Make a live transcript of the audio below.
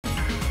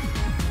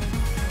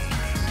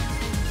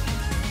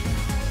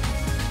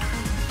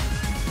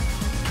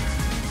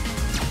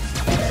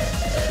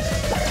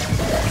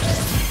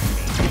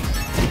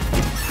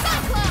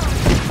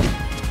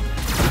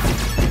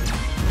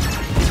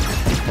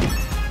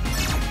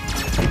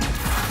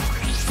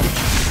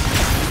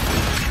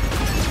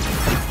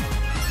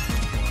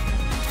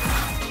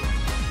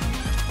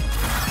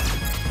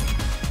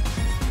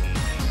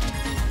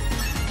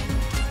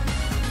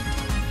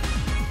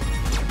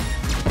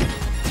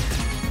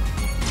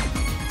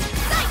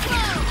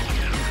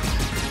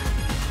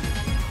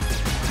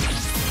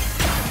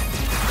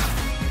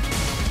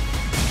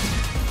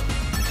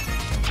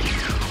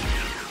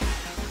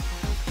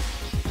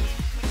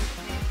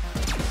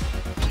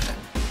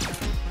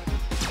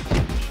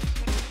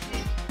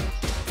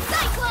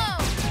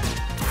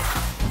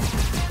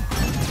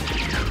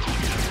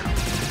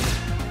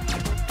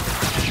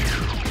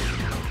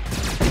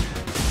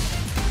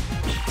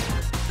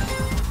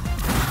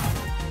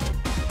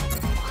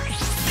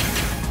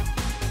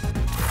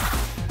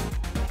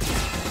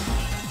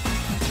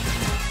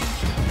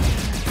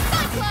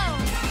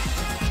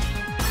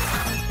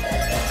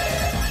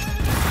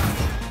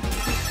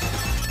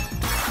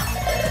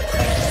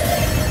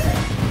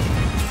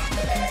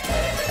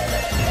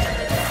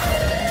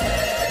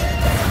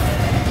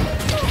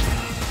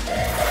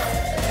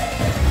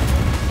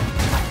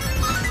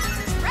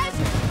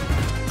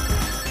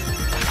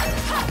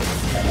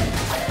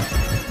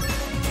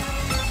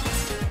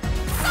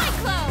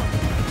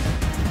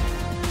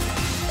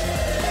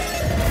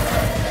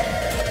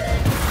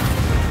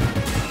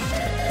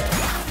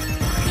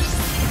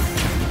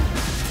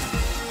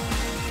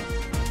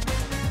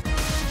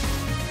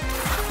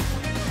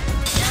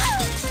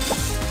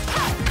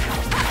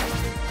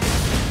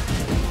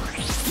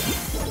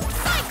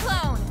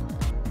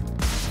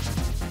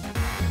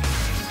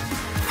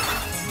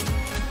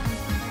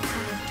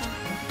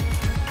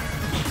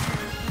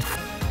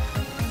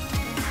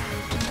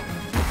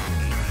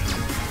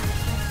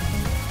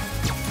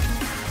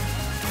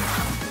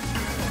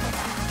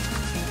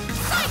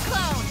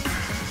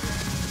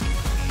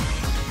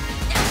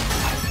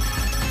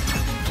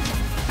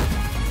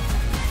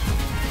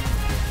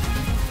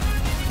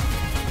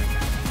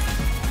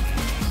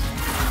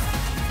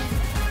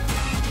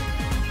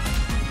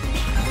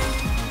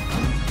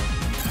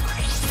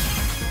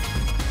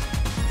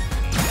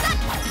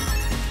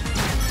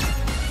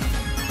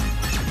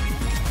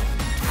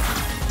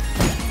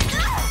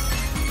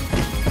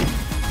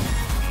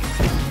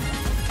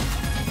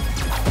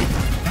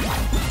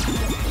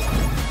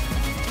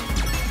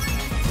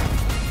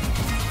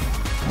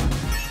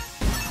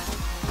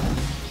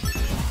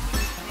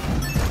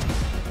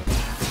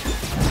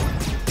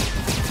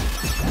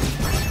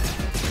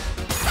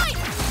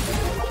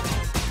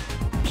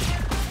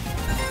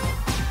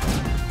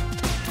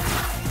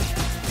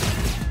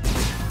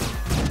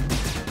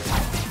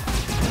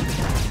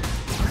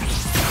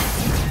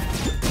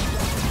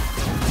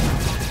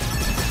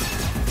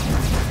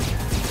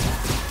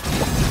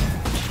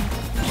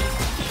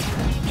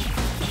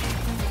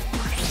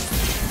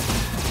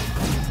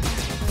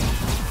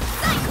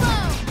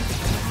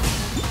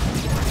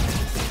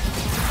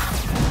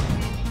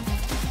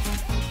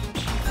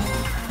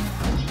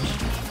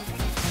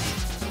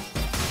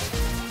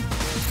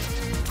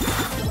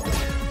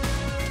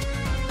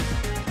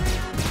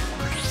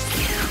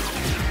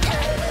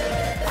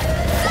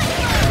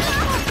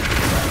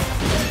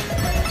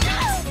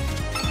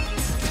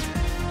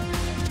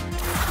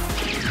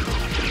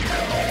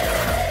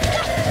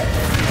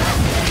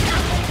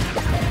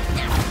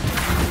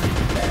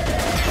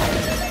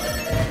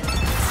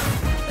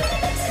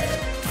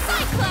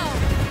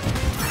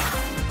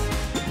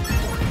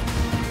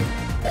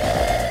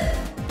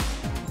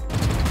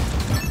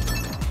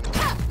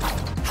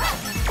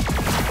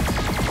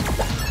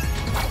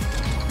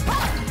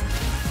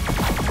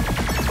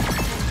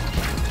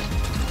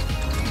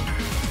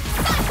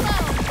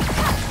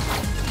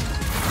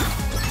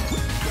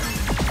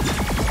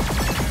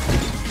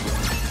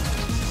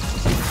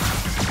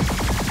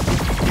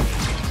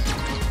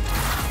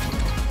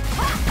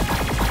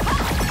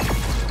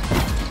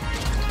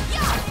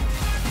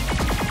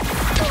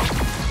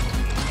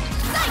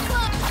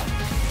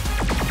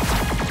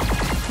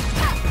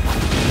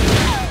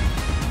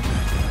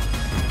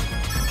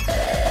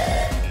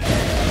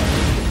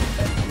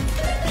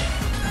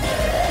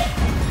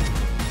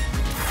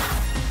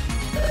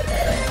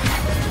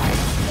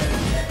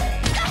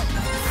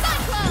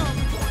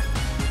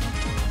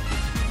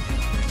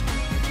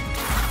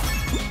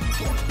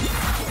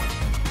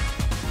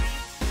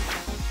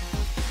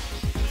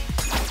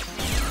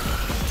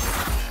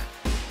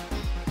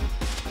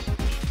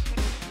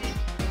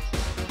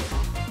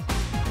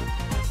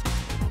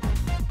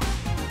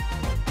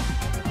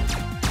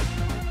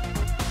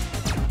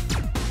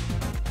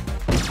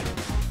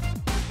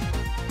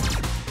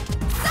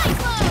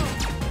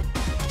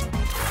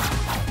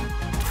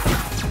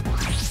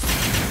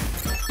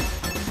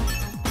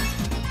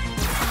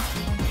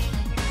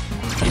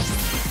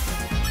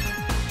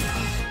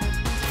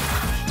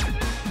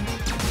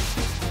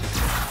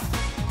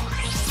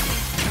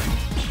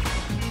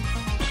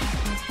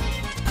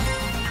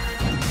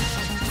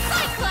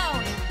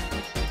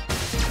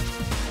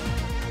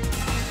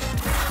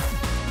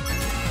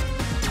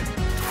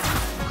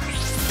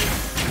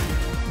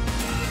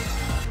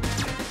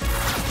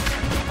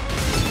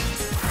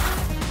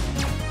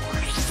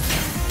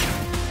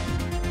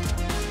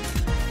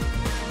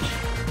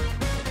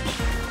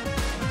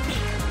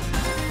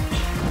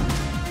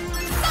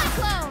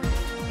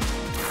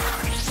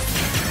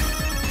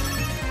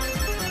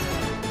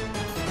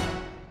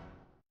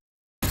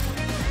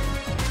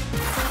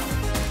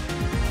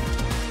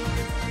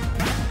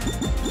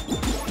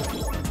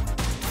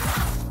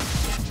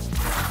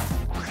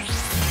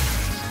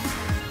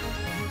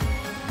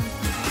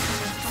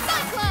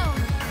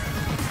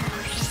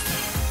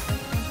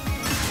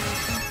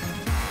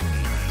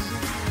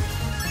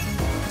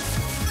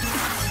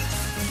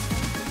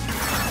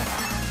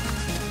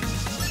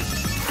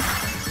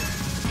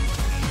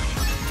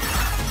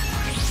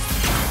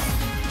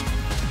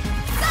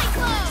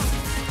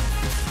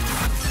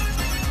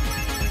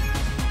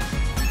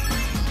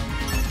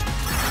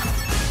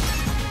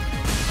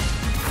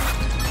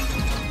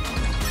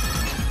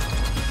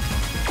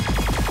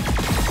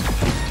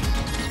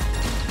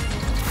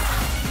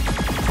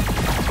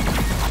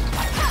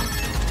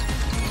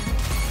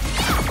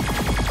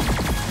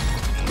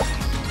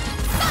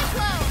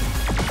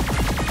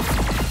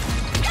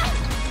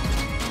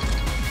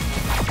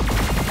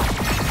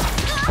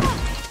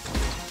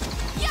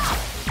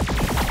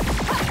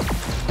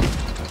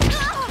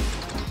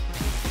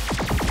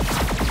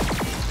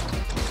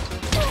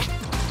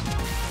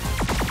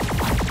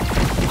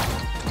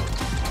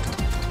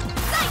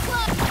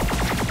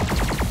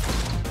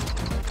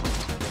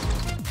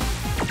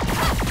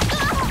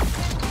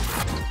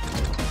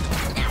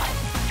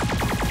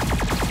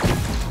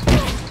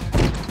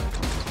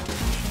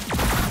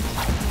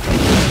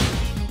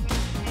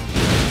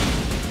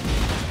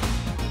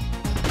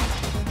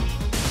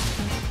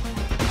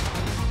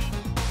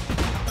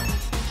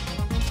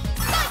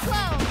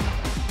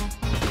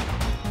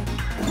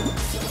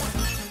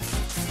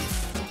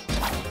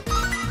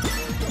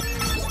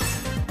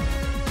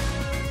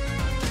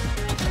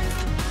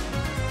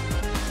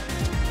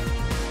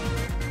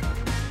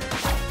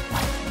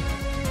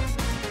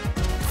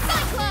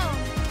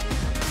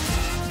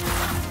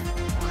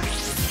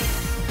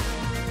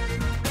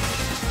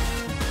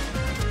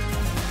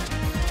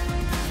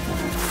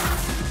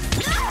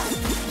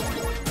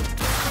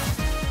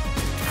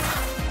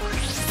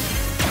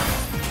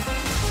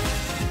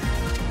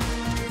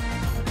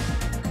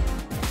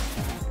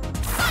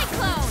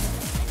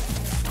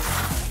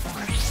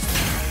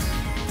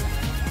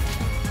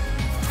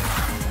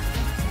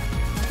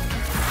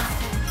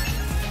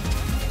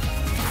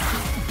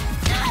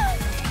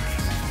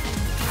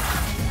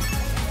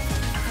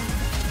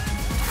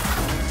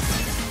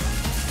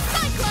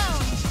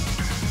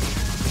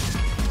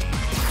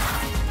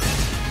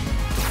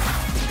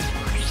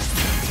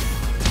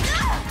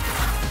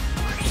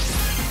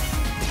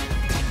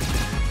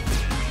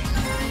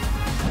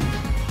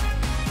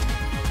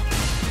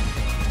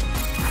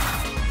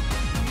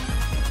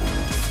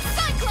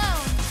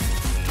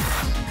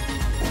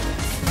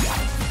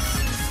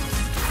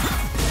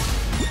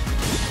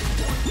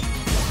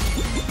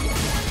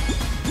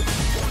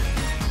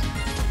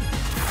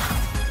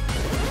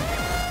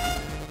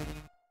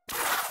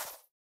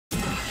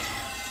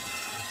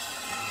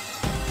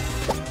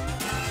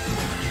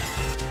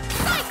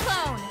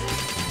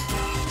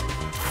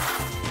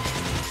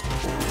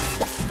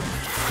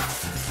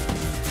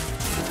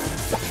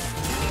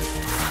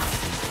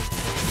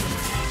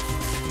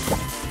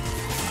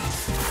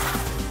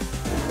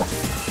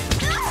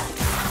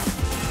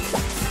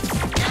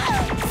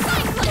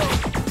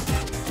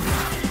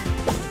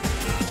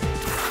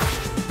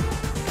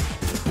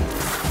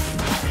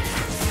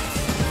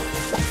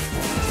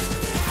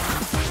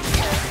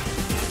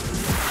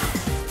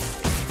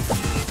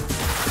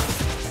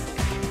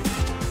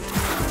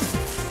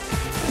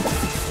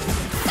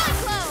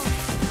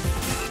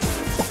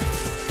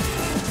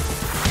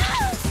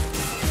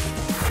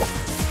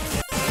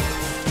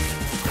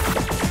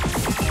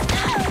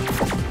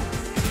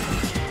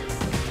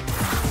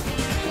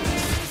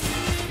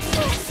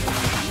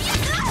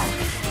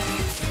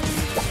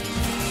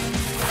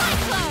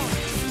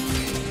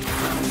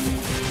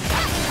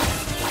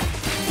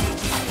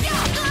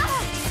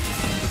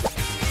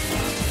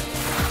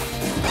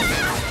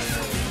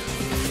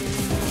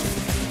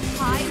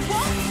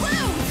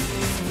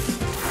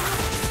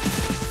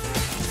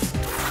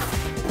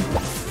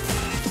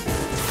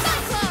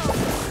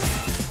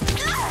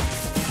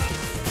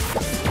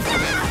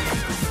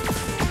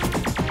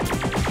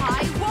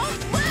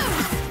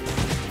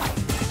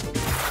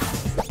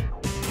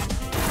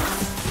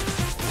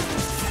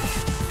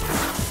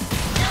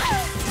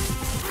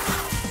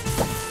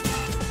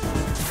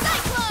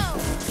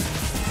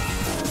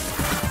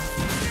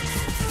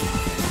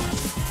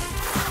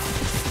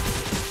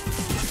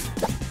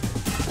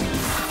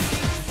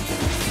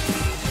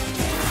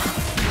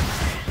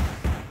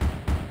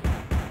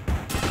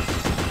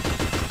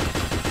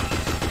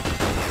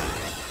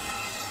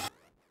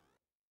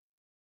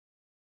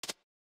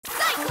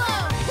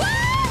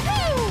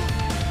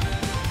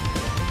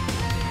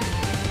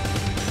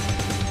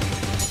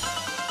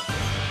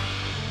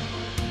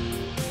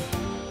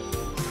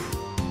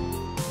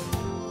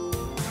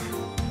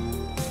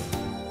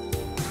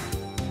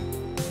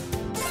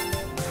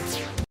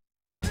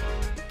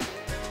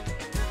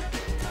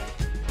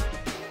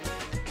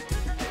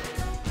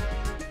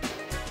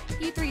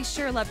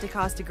sure love to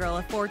cost a girl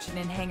a fortune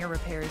in hangar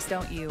repairs,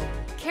 don't you?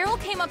 Carol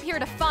came up here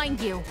to find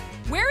you.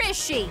 Where is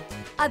she?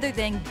 Other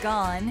than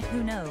gone,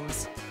 who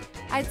knows?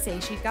 I'd say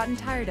she'd gotten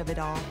tired of it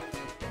all.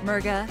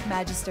 Murga,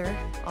 Magister,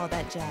 all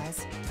that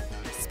jazz.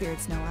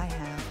 Spirits know I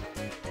have.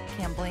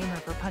 Can't blame her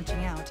for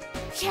punching out.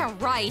 Yeah,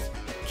 right.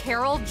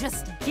 Carol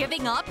just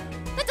giving up?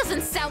 That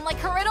doesn't sound like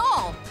her at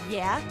all.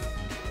 Yeah?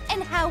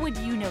 And how would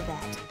you know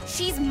that?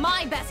 She's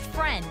my best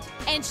friend,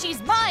 and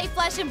she's my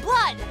flesh and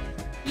blood.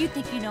 You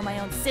think you know my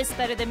own sis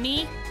better than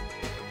me?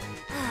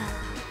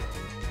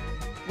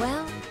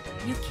 Well,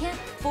 you can't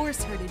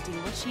force her to do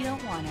what she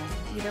don't want to,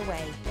 either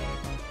way.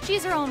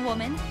 She's her own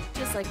woman,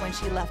 just like when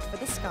she left for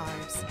the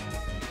Scars.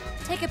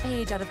 Take a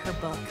page out of her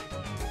book.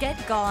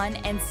 Get gone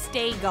and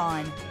stay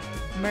gone.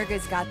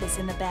 Murga's got this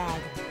in the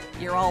bag.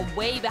 You're all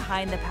way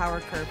behind the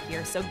power curve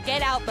here, so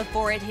get out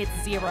before it hits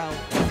 0.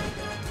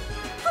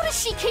 How does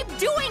she keep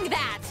doing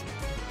that?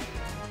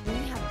 We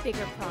have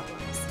bigger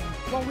problems.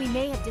 While we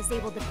may have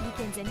disabled the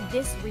beacons in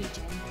this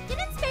region...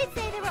 Didn't Spade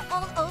say they were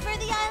all over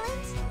the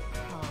island?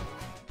 Oh,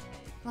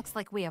 looks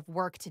like we have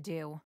work to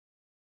do.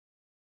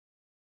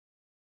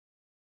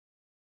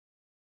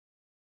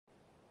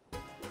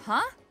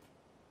 Huh?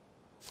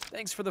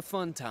 Thanks for the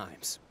fun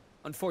times.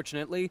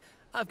 Unfortunately,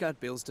 I've got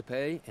bills to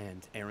pay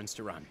and errands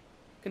to run.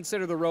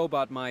 Consider the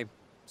robot my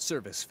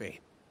service fee.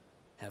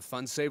 Have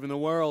fun saving the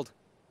world.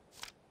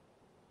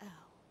 Oh,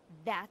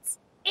 that's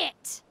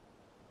it!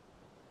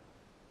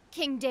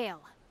 King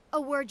Dale,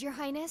 a word, Your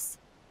Highness?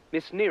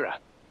 Miss Neera.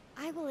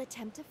 I will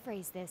attempt to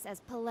phrase this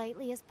as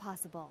politely as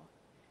possible.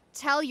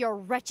 Tell your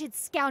wretched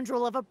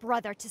scoundrel of a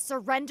brother to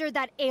surrender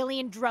that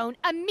alien drone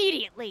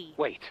immediately!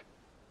 Wait.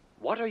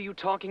 What are you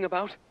talking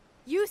about?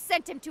 You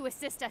sent him to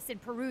assist us in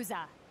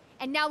Perusa,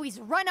 and now he's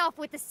run off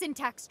with the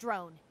syntax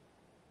drone.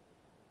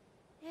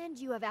 And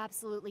you have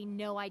absolutely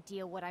no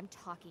idea what I'm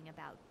talking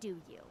about, do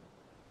you?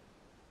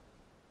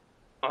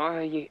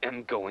 I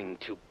am going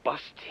to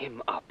bust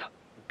him up.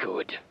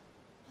 Good.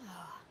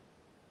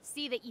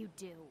 See that you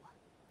do.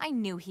 I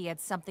knew he had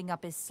something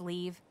up his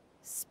sleeve.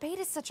 Spade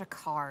is such a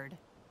card.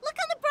 Look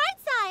on the bright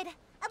side!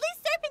 At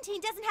least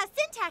Serpentine doesn't have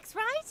syntax,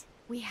 right?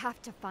 We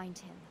have to find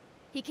him.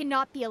 He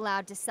cannot be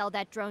allowed to sell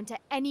that drone to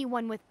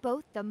anyone with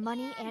both the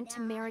money and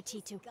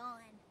temerity to... Gone.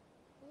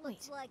 Wait,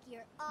 Looks like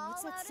you're all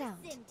what's that out of sound?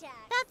 syntax.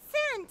 That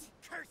scent!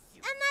 Curse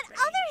you, And that Spade.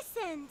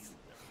 other scent!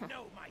 You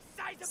know my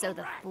size of So a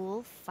the rat.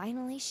 fool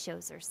finally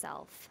shows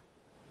herself.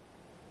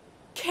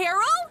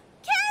 Carol?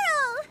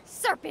 Carol!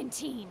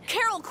 Serpentine!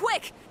 Carol,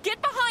 quick!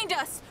 Get behind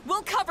us!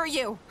 We'll cover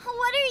you!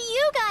 What are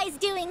you guys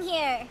doing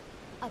here?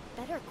 A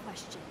better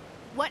question.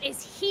 What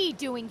is he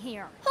doing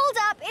here? Hold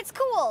up, it's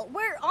cool.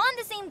 We're on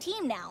the same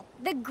team now.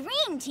 The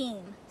green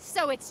team.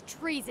 So it's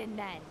treason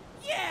then.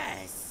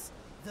 Yes!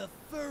 The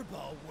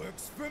furball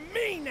works for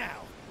me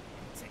now!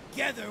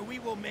 Together we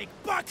will make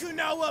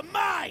Bakunawa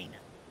mine!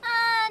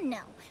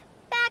 No.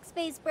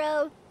 Backspace,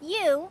 bro.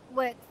 You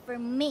work for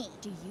me.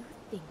 Do you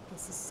think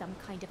this is some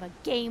kind of a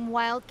game,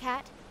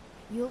 Wildcat?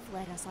 You've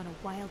led us on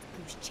a wild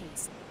goose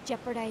chase,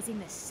 jeopardizing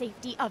the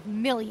safety of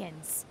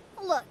millions.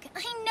 Look,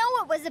 I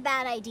know it was a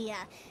bad idea.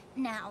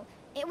 Now,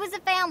 it was a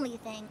family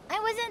thing. I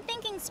wasn't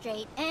thinking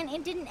straight, and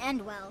it didn't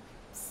end well.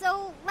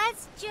 So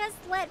let's just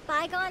let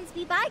bygones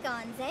be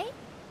bygones, eh?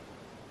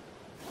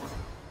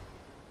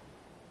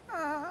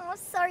 Oh,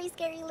 sorry,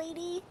 scary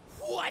lady.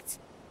 What?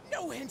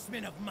 No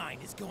henchman of mine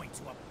is going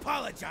to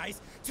apologize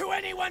to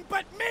anyone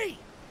but me!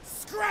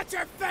 Scratch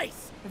her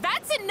face!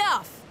 That's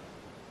enough!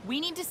 We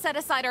need to set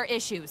aside our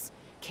issues.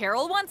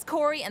 Carol wants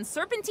Cory, and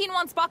Serpentine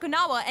wants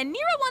Bakunawa, and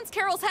Neera wants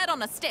Carol's head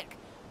on a stick.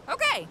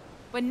 Okay,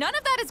 but none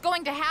of that is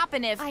going to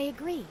happen if... I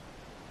agree.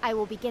 I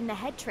will begin the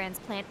head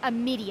transplant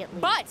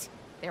immediately. But!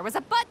 There was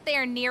a but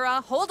there,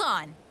 Neera. Hold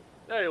on.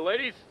 Hey,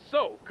 ladies.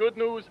 So, good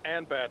news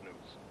and bad news.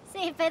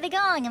 Safe by the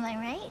gong, am I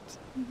right?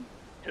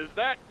 Is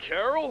that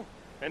Carol?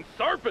 And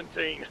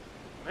Serpentine?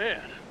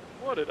 Man,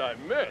 what did I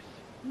miss?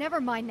 Never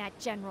mind that,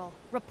 General.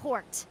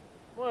 Report.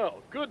 Well,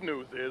 good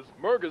news is,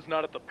 Murga's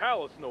not at the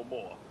palace no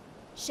more.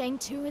 Shang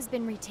 2 has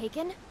been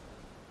retaken?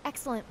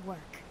 Excellent work.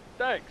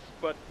 Thanks,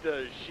 but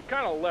she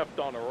kind of left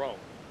on her own.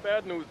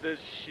 Bad news is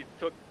she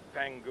took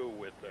Pangu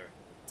with her.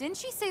 Didn't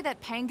she say that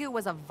Pangu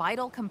was a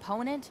vital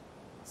component?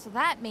 So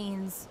that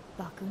means...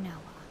 Bakunawa.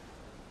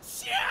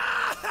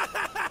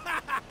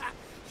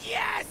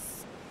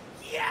 Yes!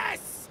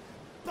 Yes!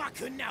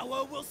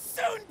 Bakunawa will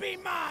soon be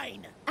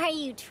mine! Are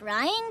you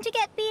trying to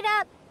get beat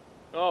up?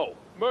 Oh,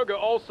 Murga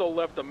also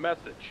left a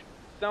message.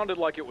 Sounded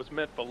like it was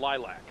meant for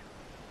Lilac.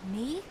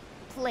 Me?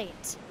 Play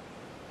it.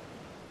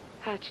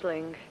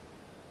 Hatchling,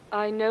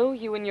 I know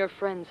you and your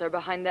friends are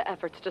behind the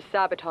efforts to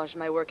sabotage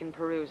my work in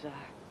Perusa.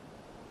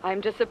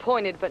 I'm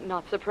disappointed but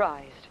not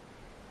surprised.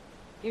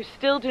 You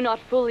still do not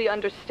fully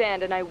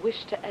understand, and I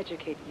wish to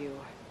educate you.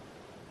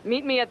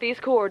 Meet me at these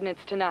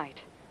coordinates tonight.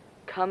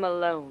 Come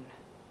alone.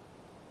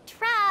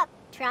 Trap!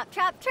 Trap,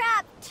 trap,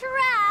 trap,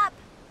 trap!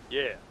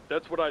 Yeah,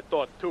 that's what I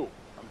thought too.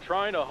 I'm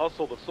trying to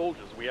hustle the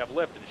soldiers we have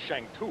left in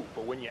Shang 2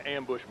 for when you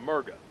ambush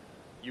Murga.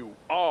 You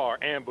are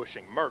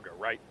ambushing Murga,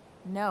 right?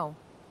 No.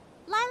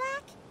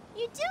 Lilac,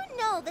 You do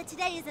know that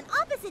today is an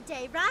opposite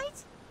day,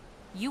 right?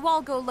 You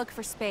all go look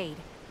for Spade.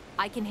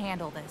 I can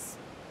handle this.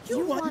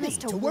 You want us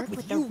to work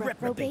with you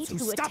reprobates who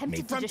stopped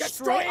me from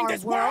destroying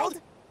this world?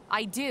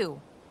 I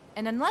do.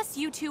 And unless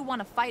you two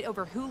want to fight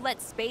over who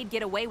let Spade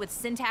get away with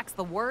syntax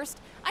the worst,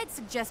 I'd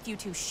suggest you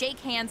two shake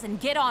hands and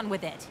get on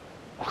with it.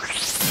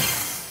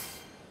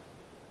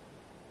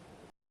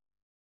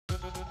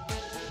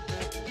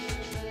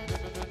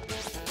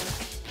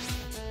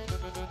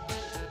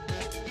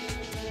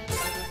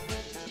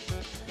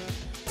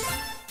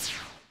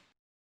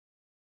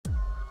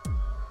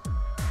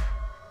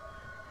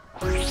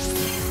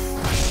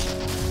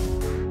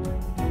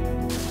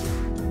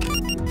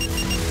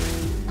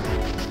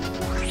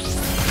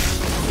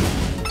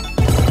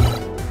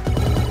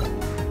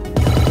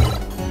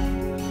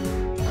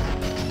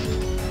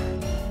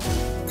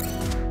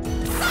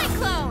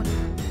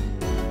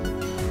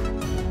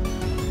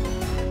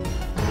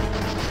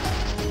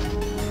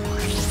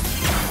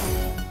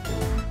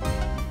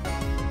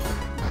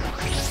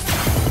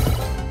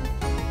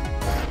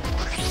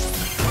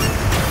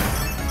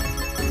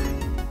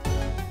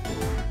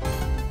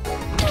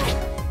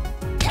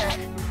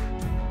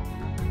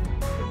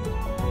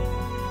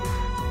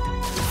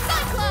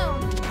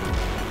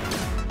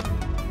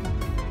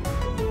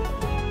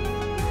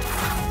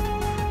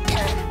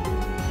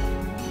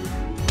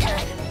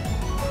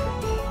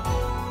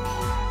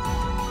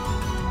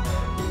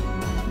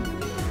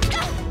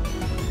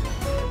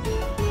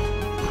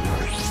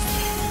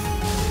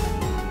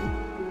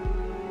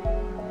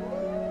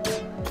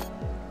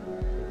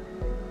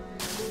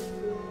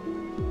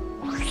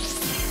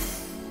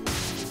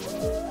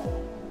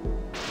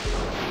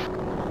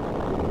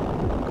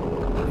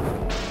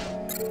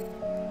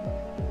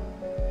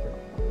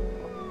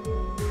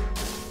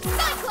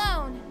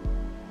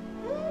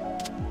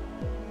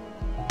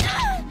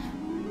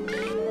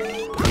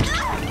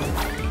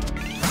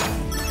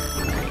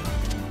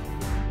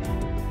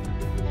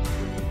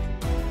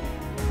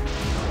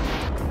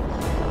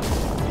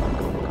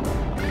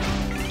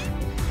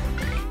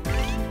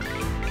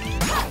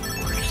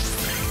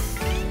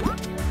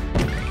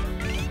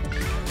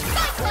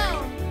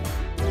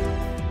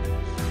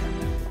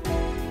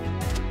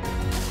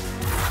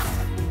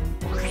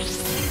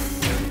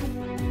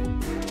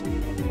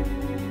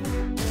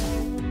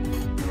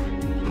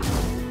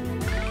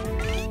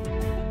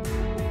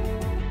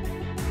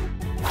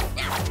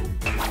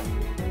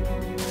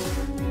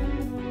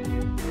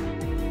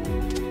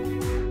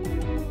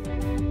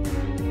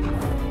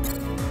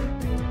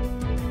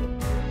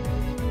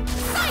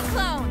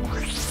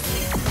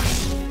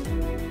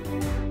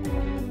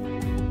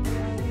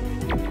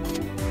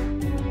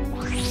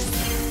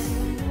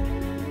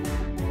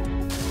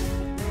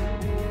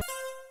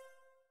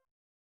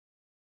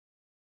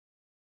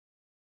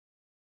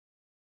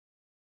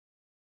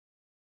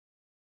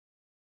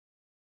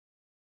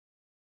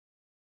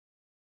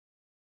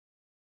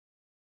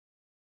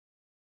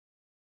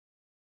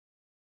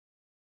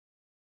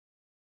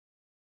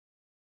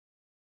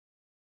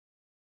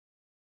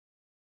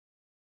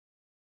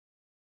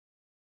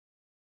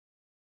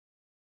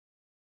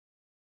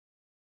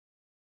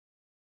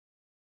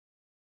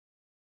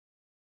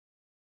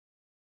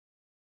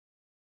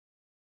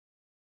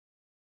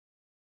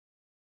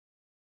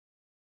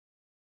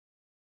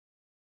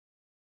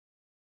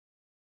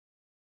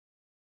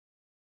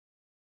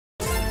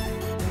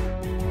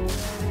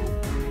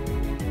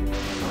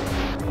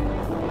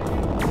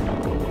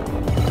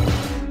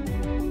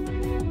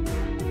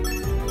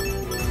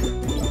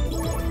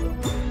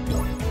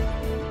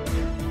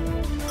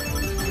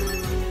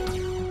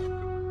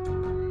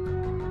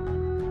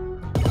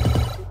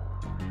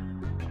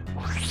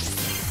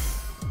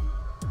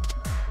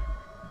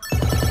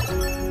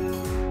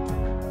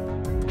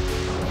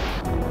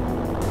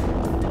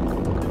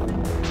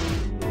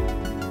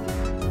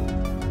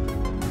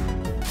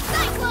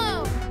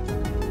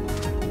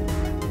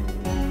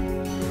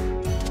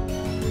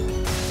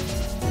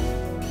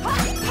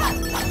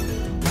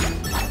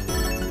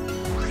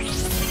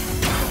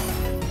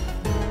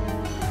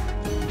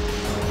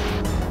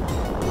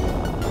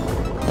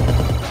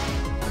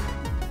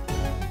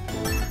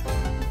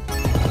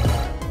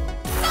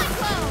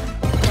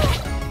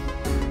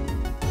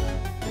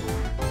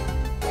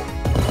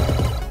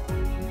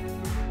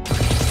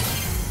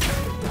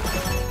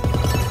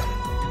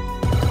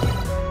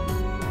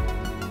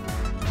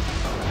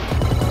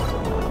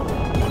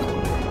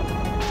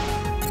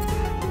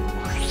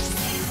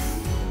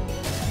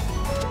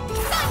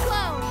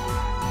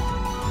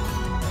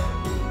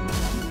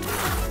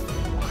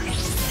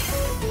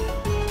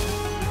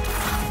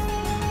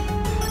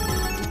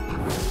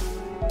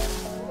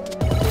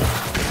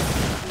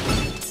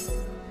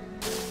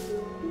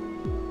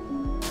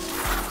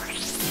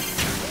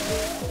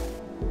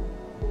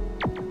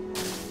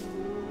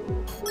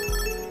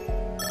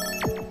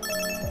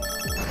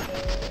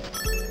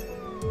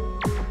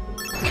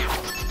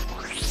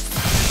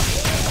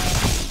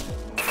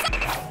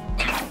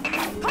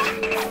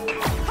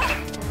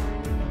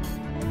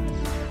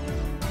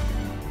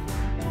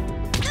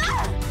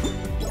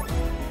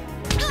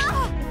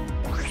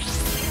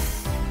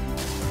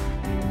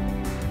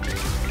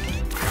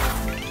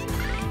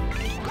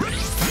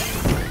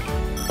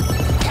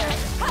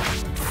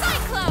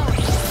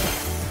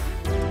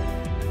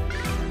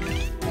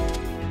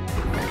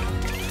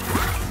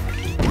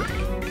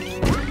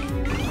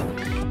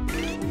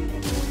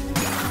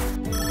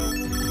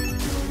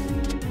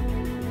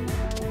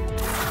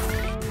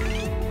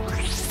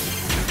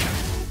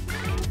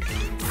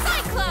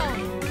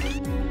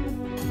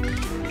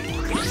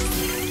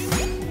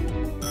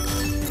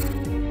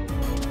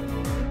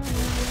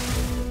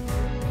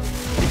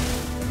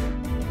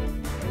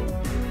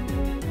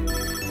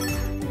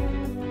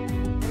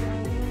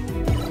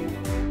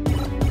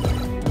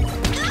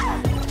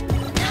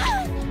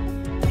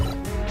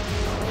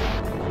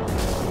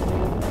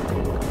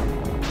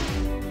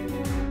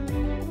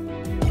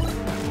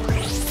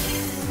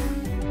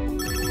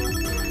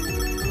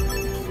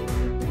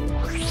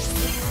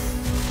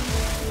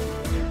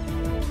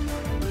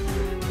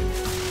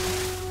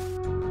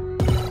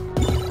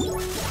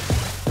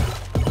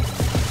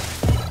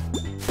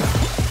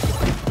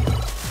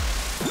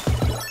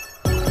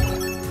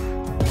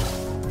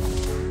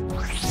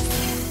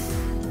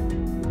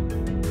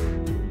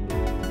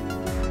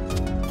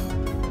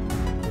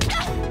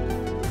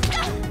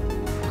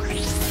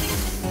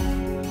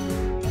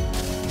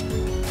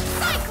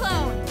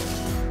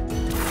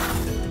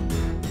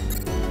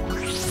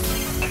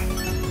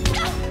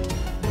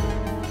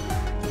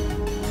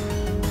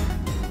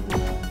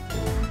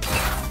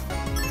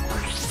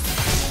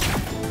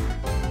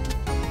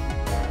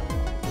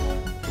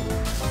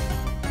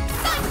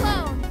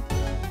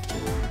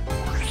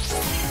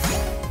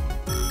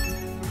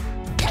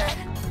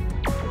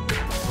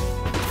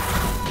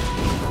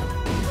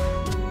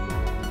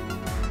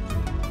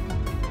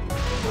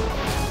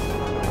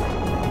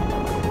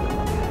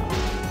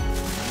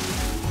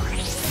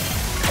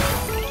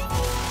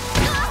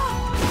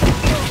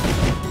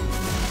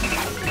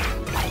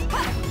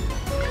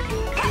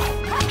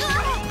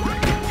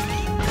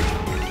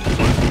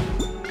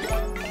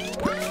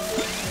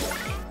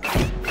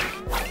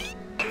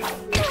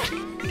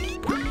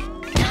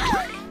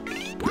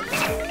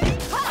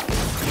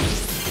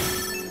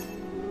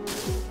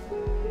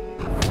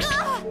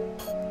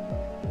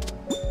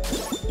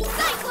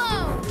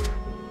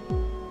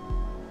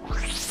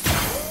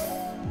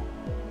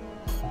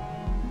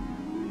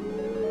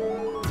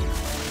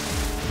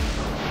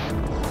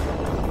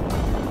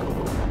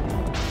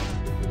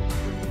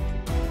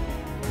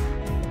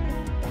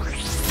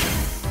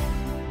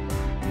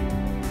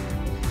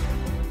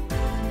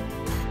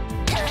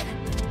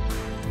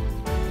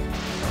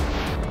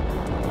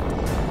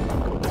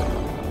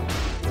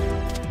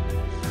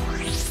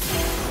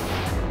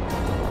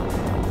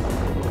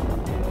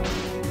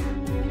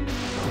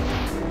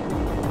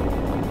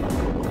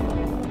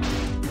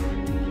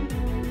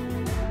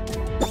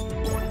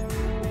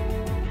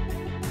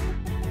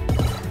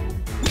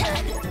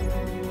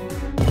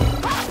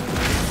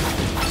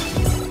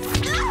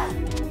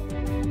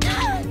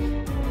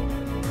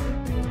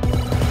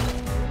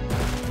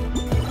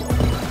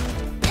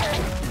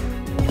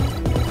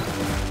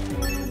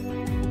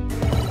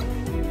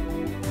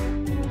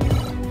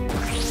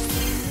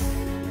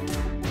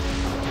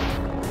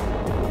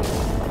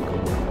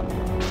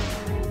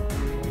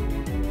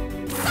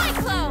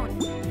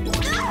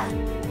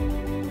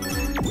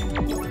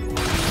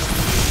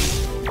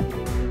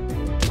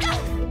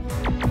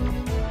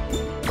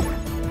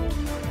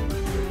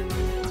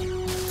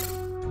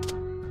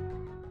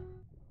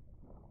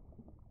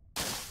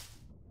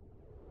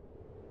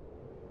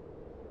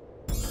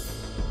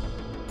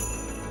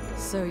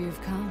 So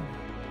you've come.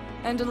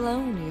 And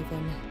alone,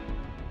 even.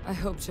 I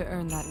hope to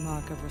earn that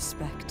mark of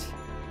respect.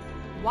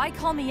 Why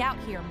call me out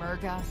here,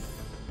 Murga?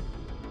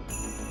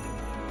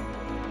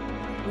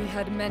 We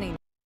had many.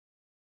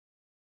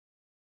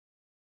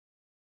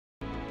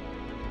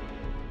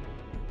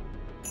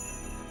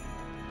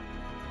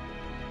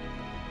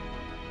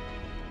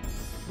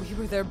 We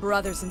were their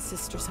brothers and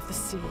sisters of the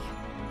sea,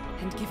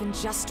 and given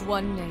just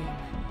one name.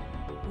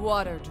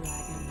 Water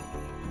Dragon.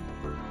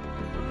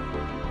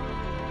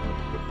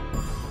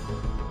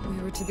 We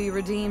were to be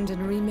redeemed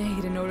and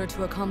remade in order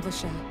to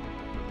accomplish a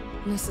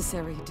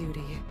necessary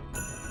duty.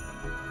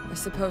 I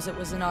suppose it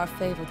was in our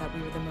favor that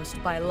we were the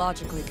most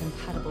biologically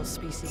compatible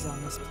species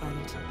on this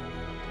planet.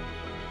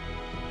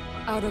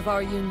 Out of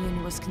our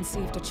union was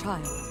conceived a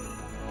child,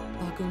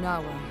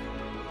 Bakunawa.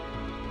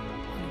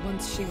 And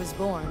once she was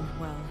born,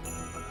 well,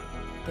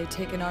 they'd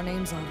taken our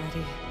names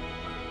already.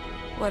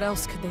 What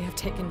else could they have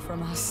taken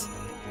from us?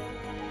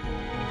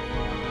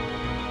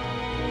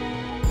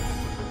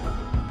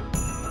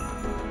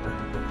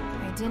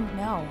 I didn't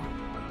know.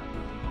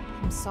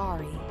 I'm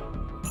sorry.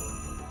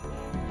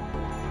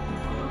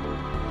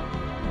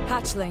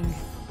 Hatchling,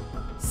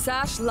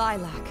 Sash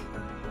Lilac,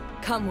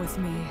 come with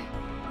me.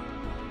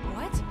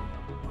 What?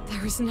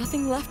 There is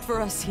nothing left for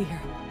us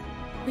here.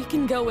 We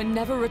can go and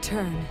never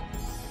return.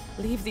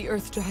 Leave the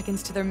Earth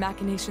Dragons to their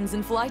machinations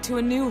and fly to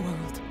a new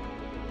world.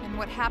 And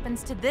what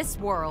happens to this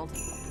world?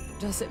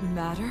 Does it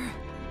matter?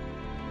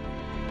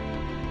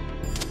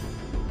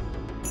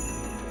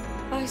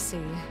 I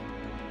see.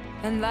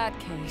 In that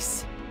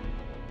case...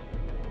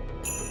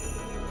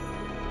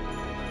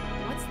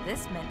 What's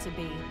this meant to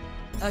be?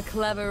 A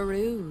clever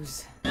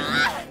ruse.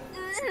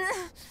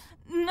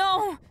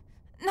 No!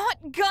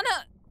 Not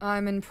gonna...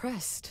 I'm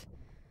impressed.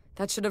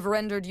 That should have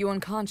rendered you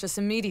unconscious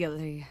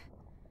immediately.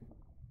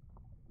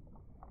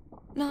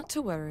 Not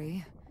to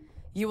worry.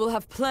 You will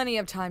have plenty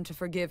of time to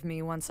forgive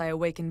me once I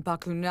awaken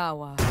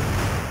Bakunawa.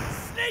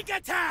 Sneak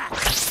attack!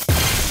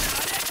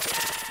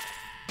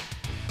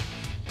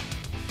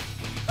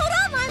 Hold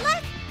on,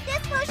 Lilac!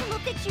 This potion will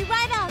fix you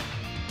right up.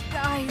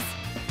 Guys,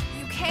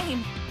 you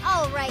came.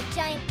 All right,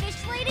 giant fish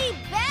lady,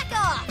 back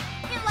off!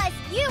 Unless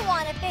you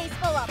want a face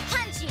full of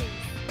punches!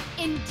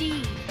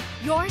 Indeed.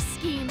 Your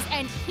schemes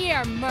end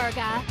here,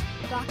 Murga.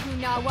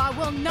 Bakunawa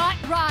will not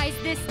rise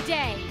this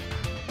day.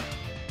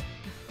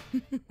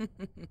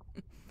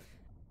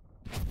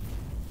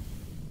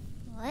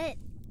 What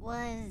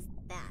was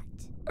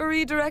that? A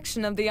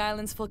redirection of the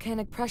island's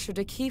volcanic pressure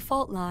to key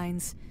fault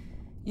lines.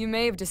 You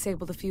may have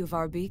disabled a few of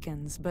our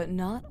beacons, but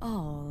not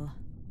all.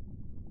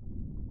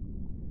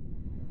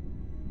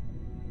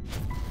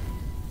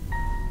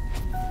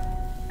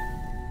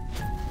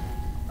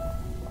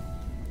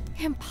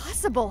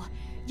 Impossible!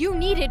 You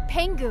needed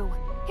Pengu.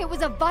 It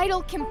was a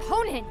vital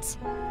component.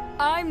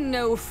 I'm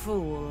no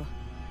fool.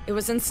 It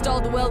was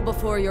installed well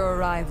before your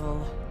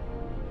arrival.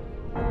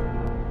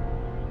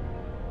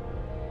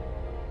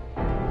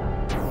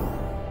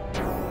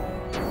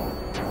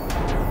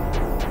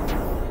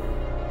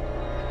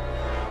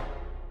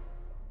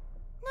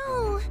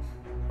 No,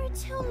 we're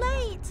too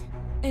late.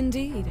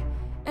 Indeed.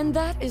 And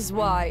that is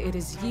why it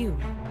is you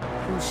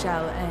who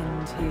shall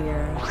end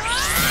here.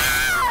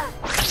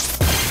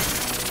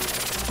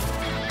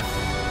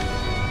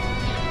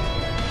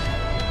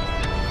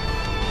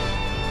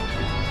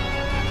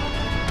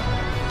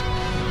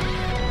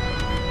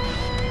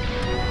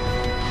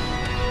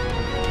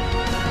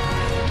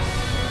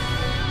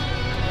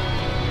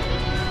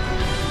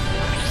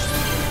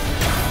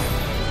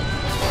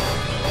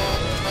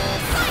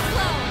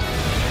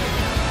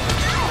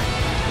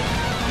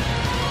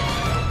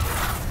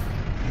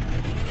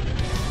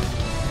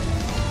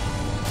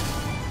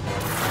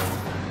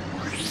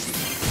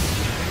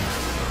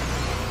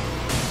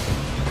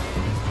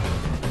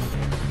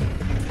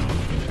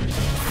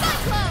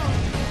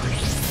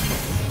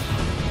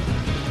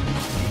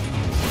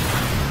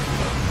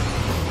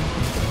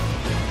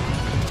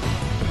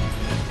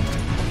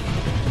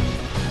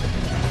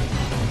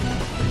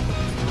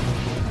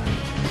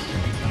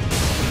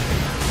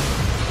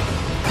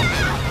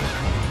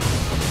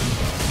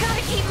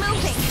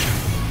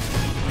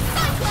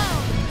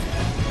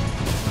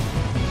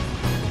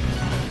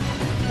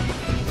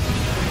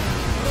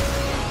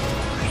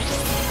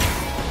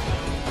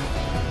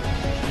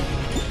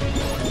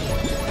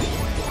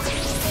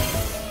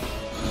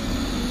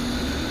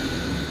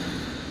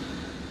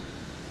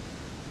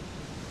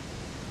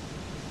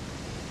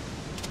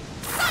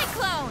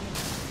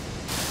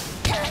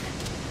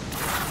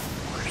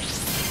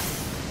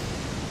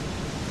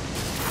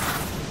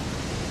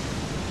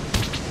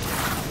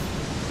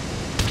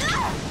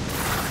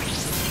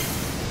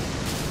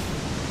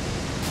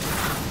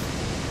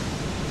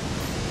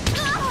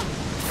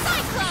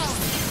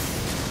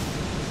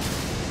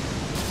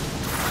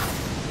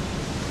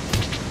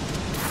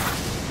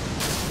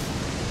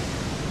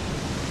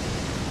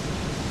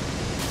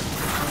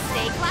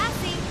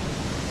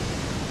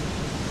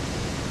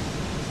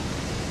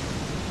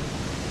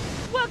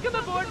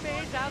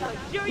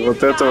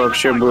 Вот это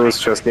вообще было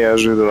сейчас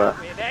неожиданно.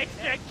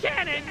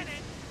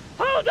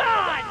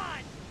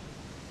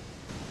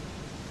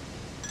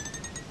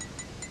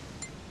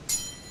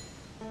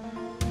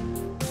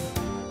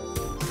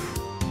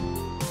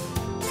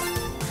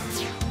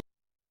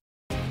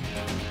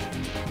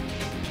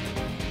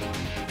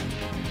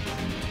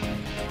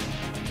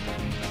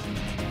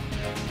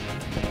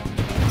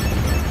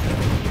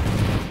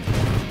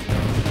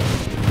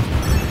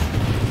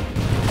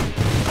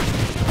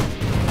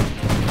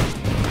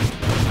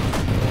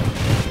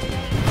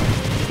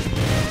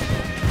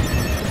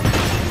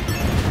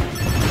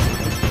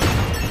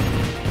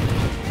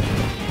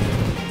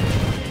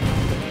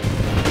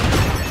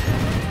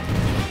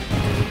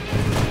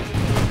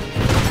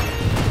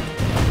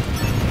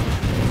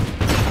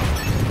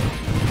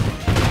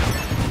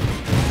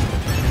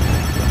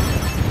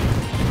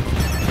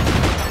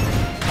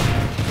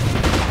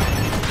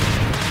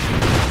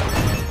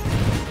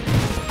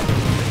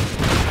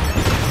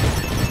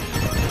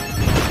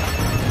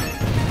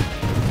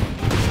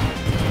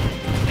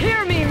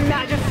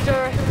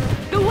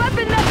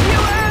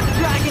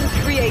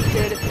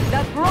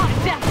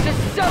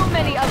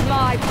 many of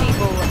my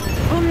people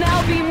will now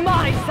be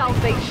my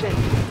salvation.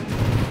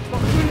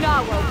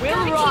 Bakunawa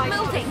will rise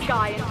to the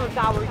sky and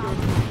devour your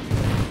moon,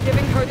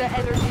 giving her the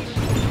energy she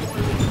needs to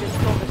leave this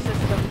solar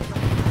system.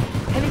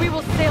 And we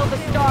will sail the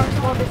stars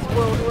while this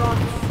world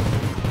rots.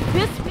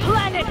 This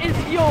planet is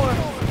yours!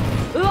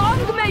 Long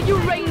may you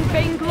reign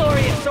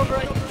vainglorious over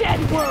a dead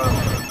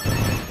world!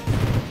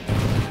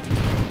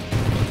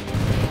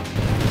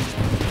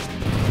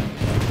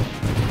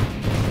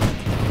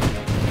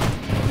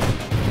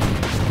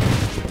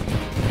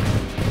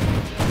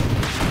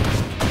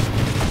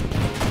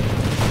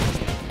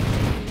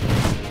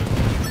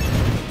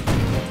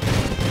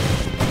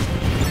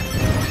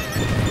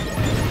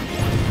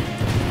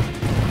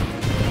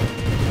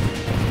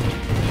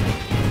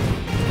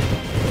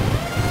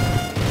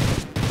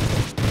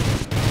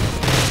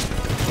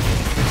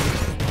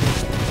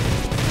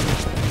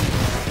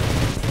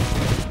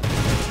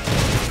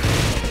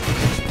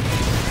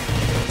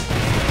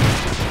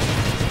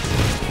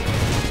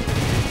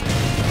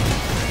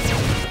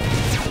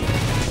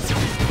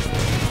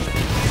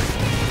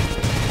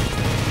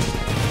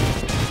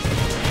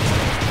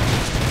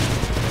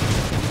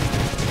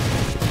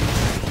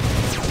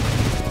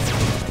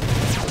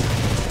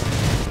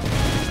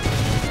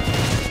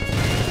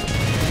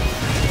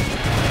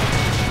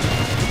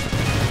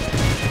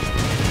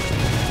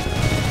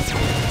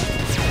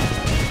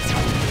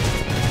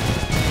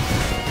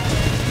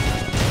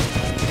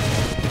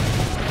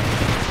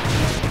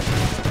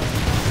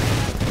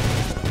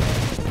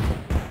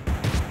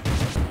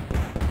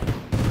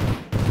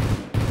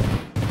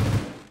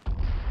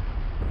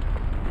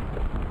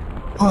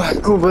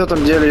 Ну, в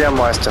этом деле я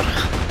мастер.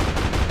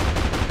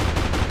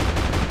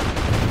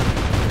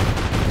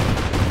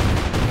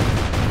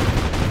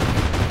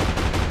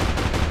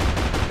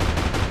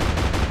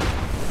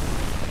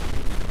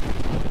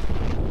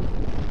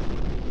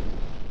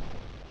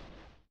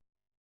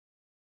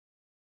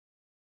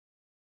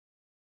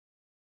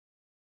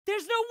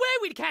 There's no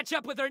way we'd catch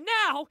up with her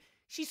now!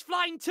 She's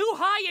flying too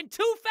high and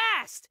too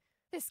fast!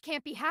 This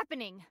can't be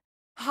happening.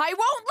 I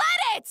won't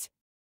let it!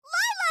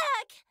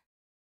 Lilac!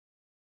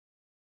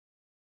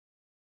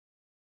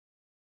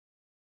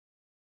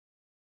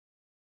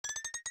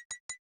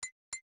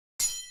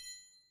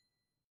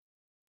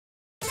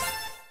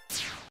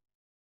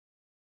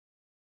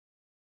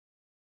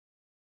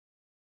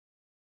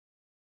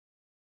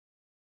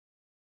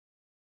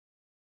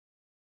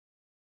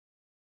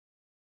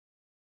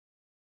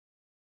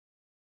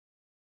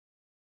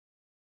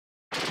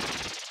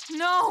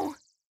 No!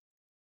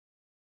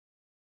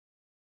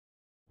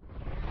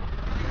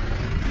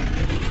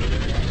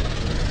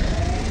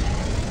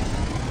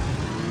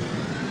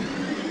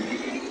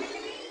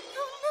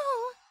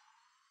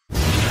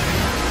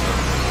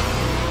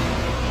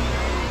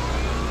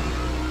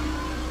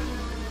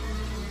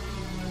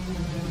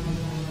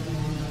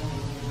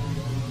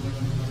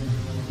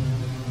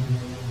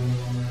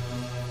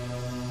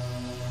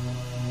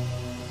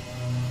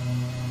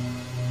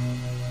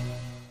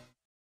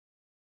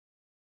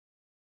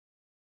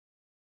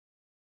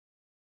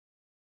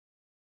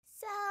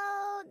 So,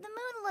 the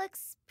moon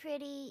looks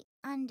pretty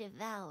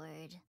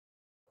undevoured.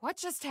 What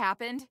just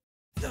happened?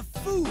 The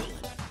fool!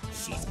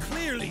 She's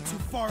clearly too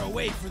far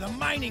away for the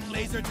mining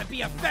laser to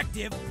be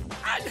effective.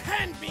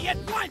 Unhand me at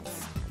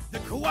once! The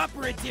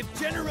cooperative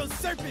General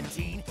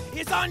Serpentine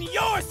is on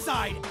your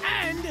side,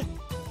 and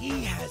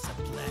he has a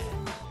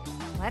plan.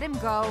 Let him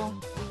go.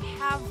 We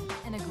have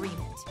an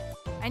agreement.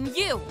 And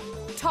you,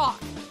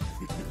 talk!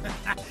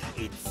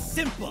 It's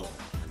simple.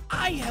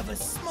 I have a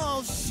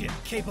small ship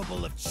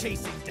capable of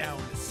chasing down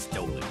the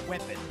stolen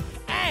weapon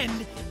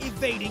and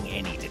evading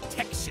any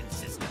detection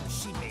system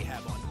she may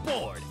have on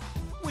board,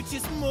 which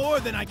is more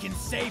than I can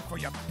say for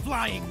your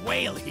flying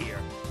whale here.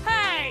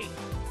 Hey!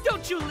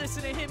 Don't you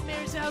listen to him,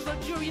 Neera's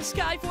luxurious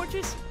sky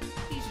fortress?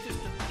 He's just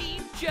a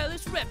mean,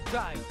 jealous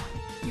reptile.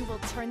 You will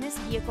turn this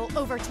vehicle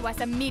over to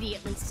us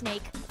immediately,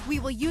 Snake.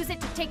 We will use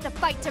it to take the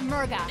fight to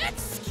Murga.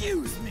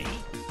 Excuse me.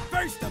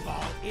 First of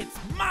all, it's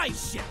my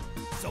ship,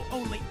 so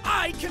only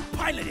I can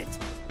pilot it.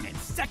 And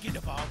second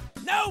of all,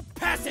 no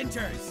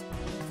passengers.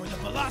 For the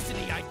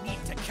velocity I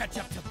need to catch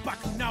up to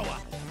Bakunawa,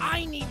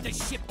 I need the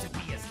ship to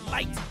be as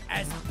light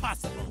as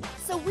possible.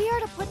 So we are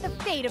to put the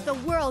fate of the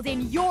world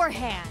in your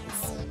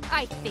hands?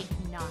 I think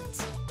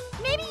not.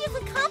 Maybe you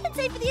could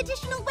compensate for the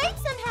additional weight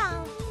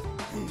somehow.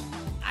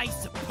 I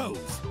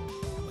suppose.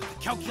 But the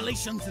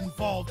calculations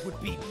involved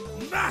would be...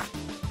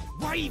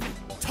 Why even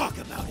talk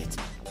about it?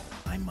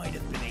 I might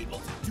have been able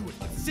to do it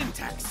with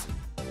syntax,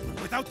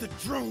 but without the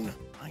drone,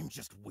 I'm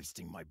just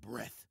wasting my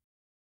breath.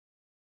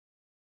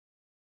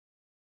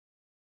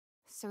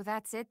 So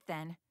that's it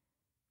then.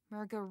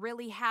 Murga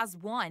really has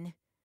won.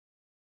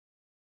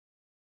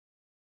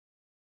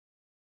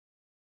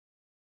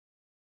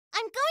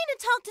 I'm going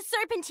to talk to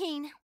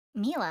Serpentine.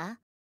 Milla?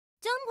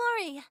 Don't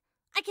worry.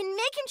 I can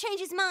make him change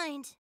his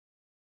mind.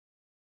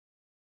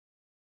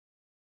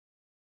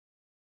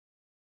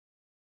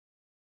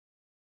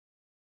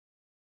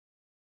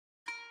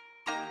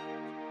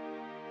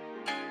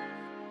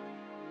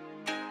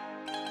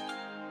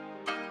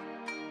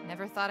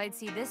 Never thought I'd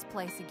see this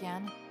place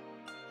again.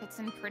 It's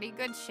in pretty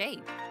good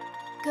shape.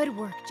 Good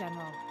work,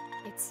 General.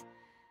 It's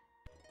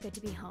good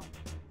to be home.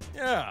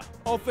 Yeah,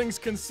 all things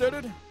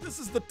considered, this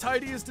is the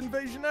tidiest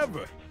invasion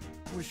ever.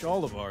 Wish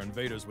all of our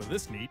invaders were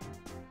this neat.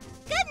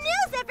 Good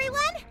news,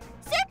 everyone!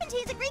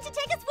 Serpentine's agreed to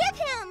take us with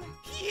him!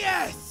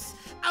 Yes!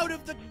 Out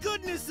of the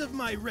goodness of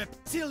my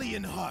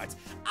reptilian heart,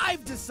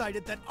 I've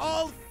decided that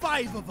all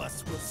 5 of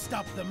us will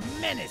stop the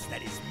menace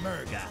that is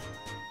Murga.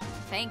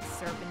 Thanks,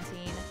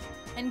 Serpentine.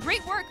 And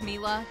great work,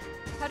 Milla.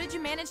 How did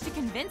you manage to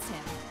convince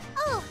him?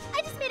 Oh,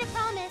 I just made a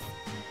promise.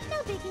 No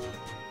biggie.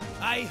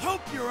 I hope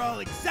you're all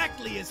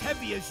exactly as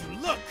heavy as you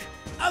look.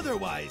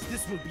 Otherwise,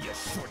 this will be a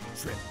short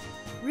trip.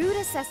 Rude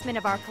assessment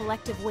of our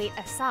collective weight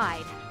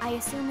aside, I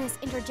assume this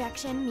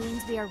interjection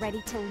means we are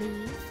ready to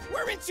leave?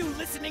 Weren't you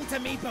listening to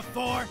me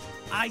before?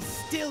 I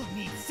still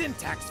need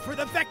syntax for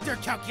the vector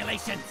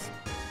calculations.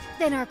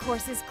 Then our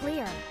course is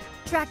clear.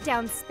 Track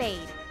down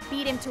Spade,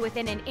 beat him to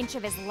within an inch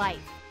of his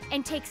life,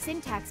 and take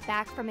syntax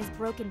back from his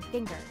broken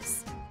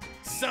fingers.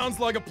 Sounds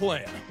like a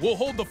plan. We'll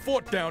hold the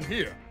fort down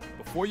here.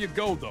 Before you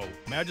go, though,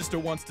 Magister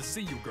wants to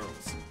see you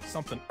girls.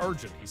 Something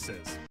urgent, he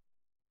says.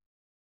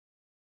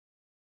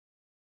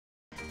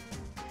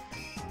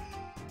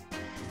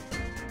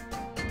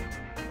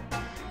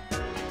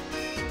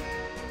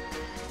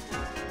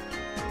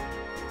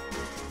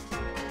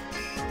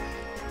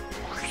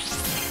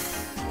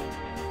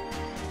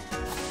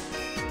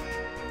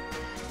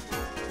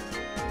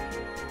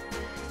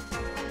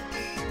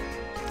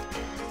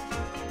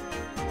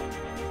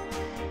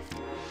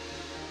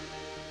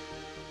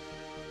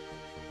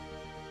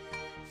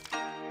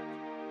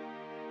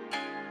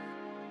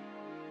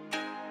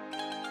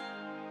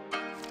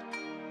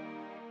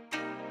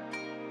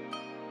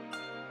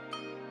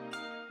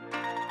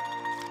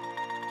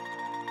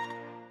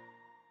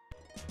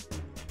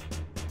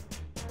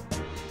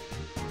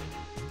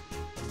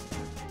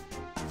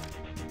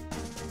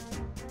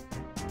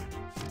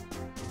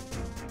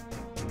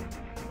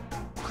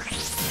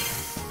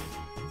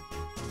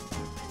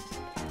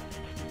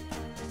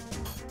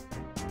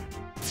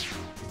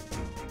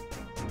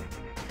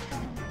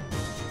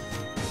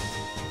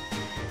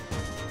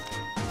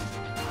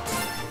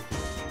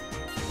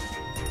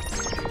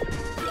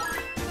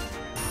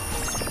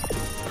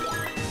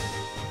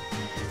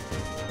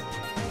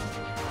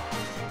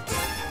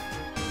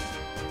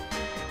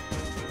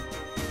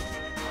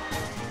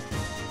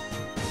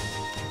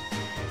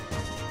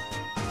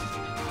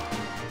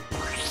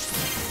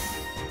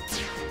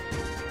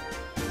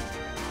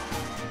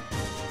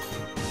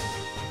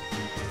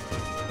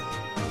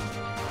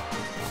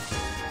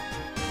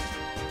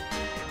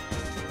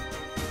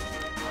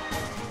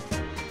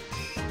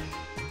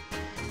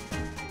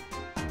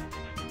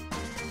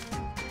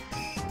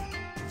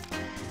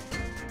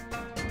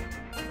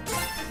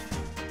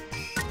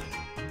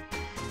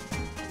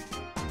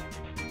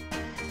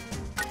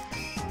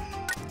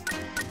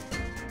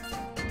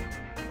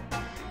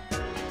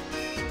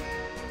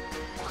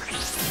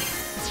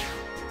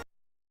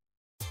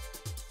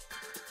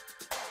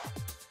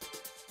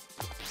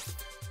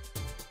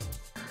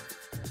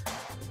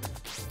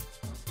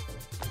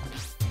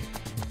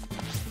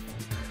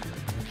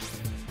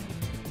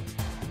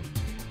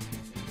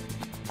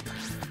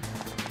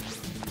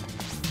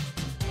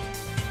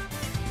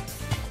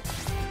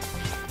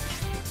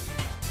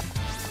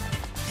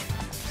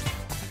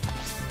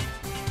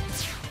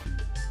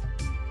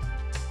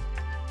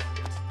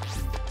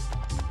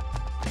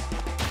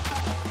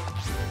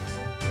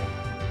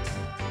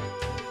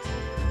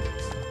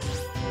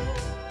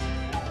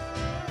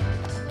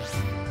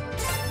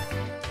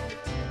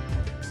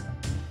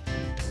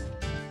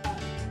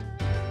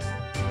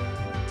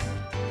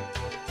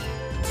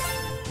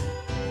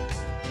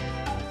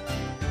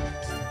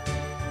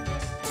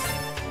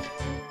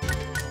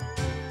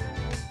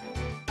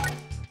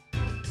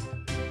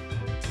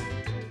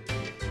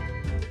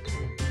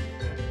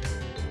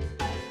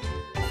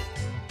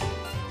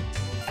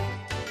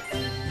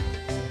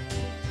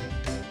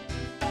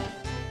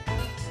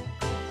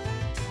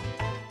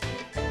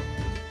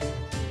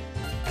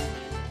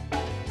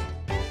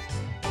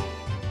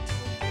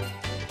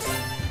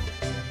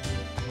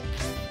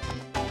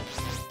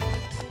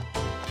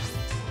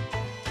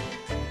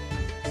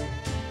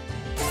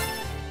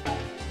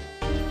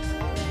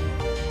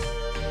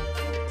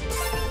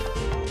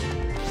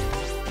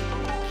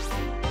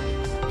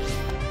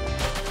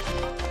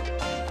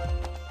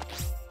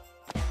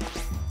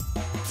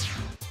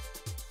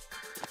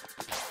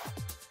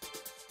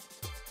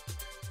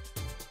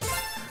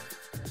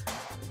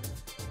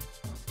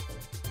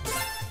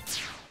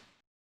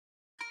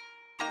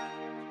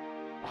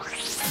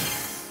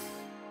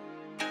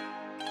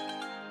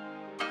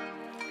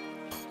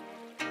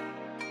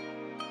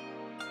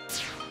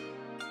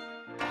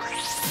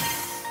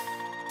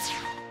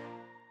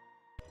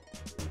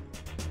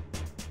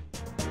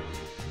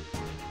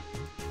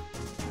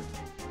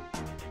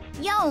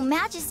 Yo,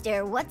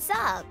 Magister, what's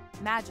up?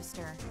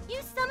 Magister. You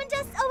summoned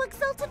us, oh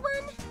exalted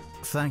one?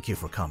 Thank you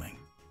for coming.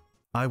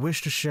 I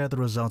wish to share the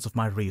results of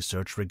my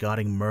research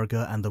regarding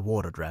Murga and the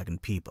Water Dragon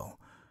people.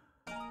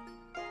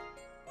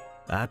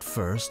 At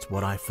first,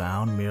 what I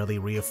found merely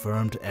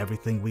reaffirmed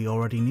everything we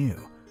already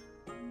knew.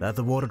 That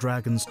the Water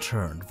Dragons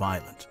turned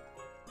violent,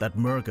 that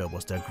Murga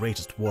was their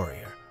greatest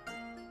warrior,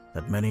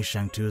 that many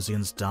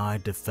Shangtusians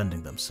died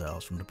defending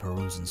themselves from the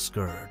Perusian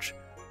scourge.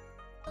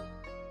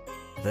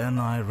 Then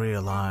I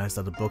realized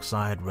that the books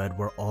I had read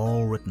were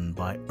all written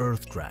by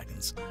Earth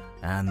Dragons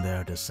and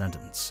their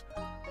descendants.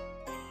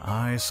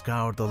 I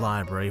scoured the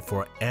library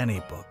for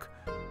any book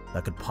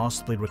that could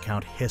possibly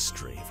recount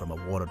history from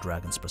a Water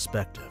Dragon's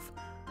perspective.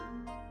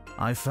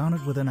 I found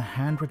it within a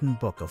handwritten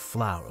book of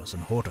flowers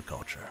and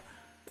horticulture.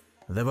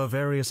 There were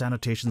various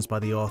annotations by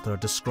the author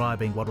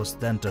describing what was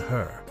then to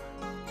her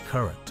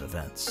current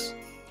events.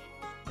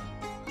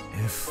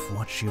 If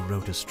what she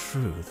wrote is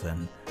true,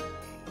 then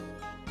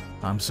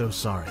I'm so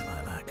sorry,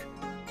 Lilac.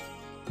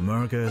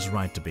 Murga is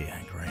right to be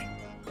angry.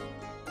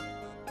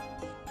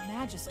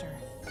 Magister.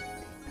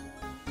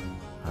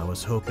 I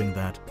was hoping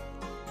that,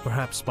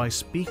 perhaps by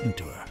speaking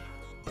to her,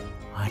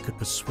 I could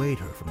persuade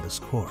her from this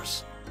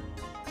course.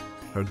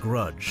 Her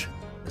grudge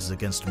is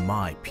against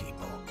my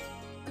people.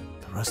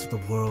 The rest of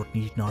the world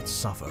need not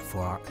suffer for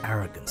our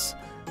arrogance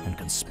and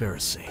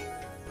conspiracy.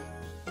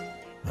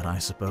 But I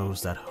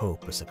suppose that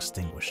hope is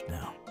extinguished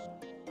now.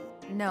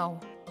 No,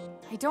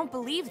 I don't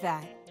believe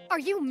that. Are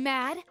you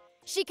mad?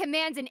 She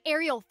commands an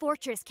aerial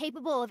fortress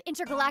capable of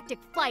intergalactic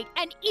flight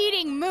and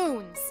eating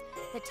moons!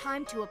 The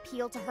time to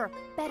appeal to her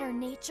better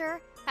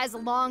nature has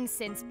long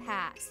since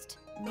passed.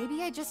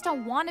 Maybe I just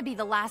don't want to be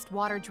the last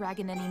water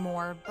dragon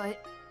anymore,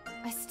 but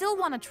I still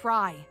want to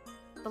try.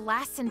 The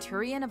last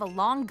centurion of a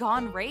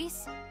long-gone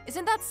race?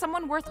 Isn't that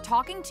someone worth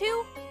talking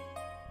to?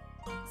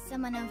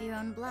 Someone of your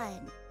own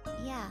blood.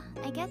 Yeah,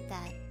 I get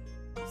that.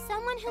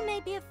 Someone who may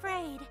be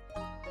afraid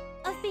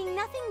of being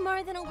nothing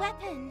more than a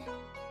weapon.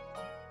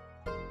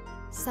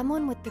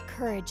 Someone with the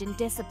courage and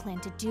discipline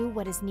to do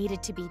what is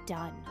needed to be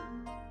done.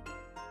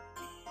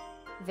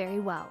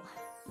 Very well.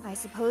 I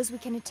suppose we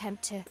can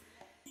attempt to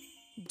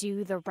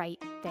do the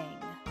right thing.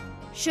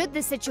 Should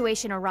the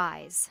situation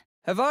arise.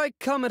 Have I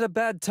come at a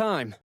bad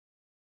time?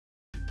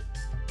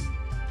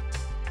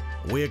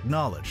 We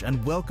acknowledge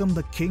and welcome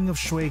the King of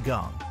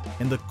Shuigang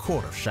in the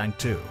court of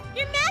Shangtu.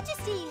 Your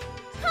Majesty!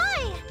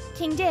 Hi!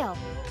 King Dale,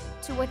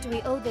 to what do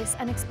we owe this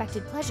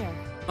unexpected pleasure?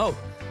 Oh,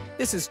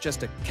 this is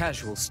just a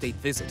casual state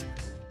visit.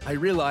 I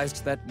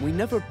realized that we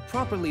never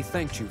properly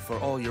thanked you for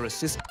all your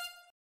assistance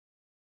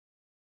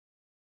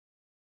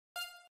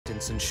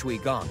in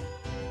Shuigang,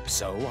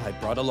 so I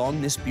brought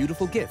along this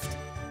beautiful gift.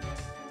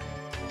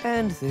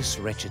 And this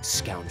wretched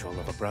scoundrel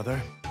of a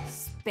brother.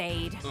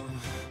 Spade.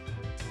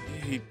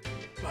 He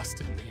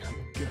busted me up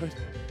good.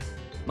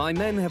 My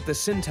men have the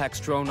syntax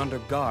drone under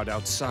guard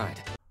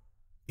outside.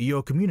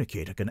 Your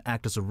communicator can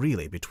act as a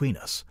relay between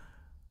us.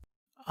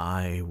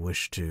 I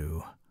wish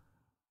to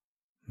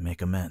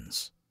make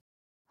amends.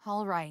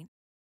 All right.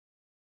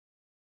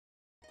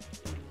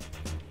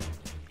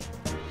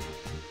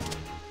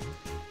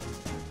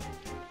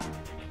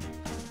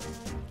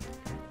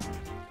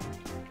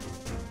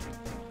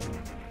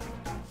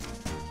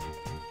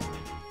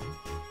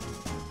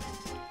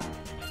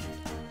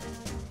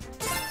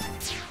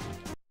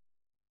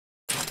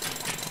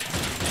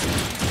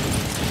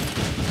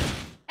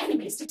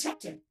 Enemies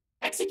detected.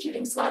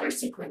 Executing slaughter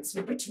sequence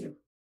number 2.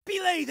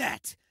 Belay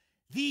that!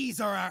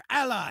 These are our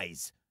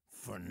allies.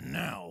 For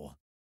now.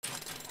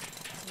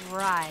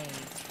 Right.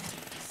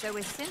 So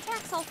is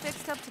syntax all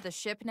fixed up to the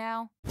ship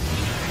now?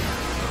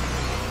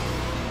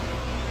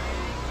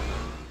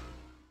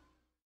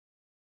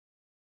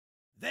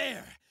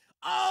 There!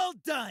 All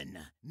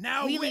done!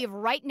 Now we leave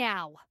right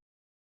now.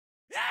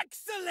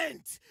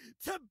 Excellent!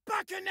 To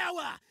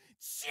Bakunawa!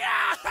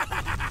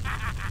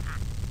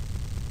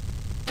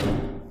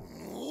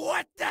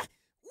 What the?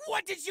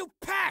 What did you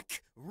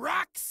pack?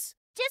 Rocks?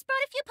 Just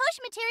brought a few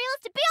potion materials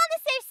to be on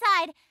the safe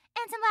side.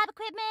 And some lab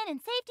equipment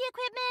and safety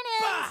equipment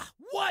and... Bah!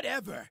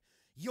 Whatever!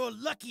 You're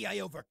lucky I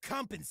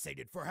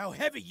overcompensated for how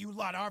heavy you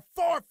lot are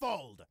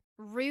fourfold!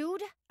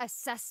 Rude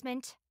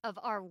assessment of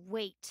our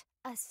weight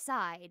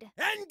aside.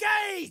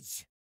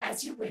 Engage!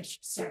 As you wish,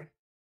 sir.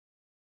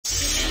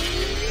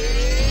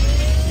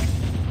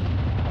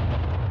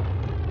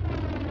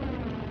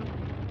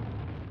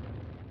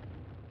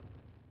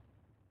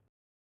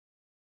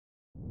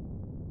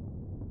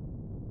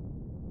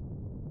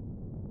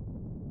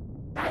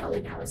 Battle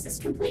analysis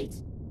complete.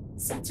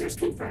 Sensors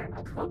confirm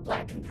a code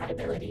black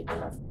compatibility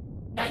of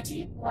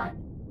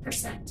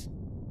 91%.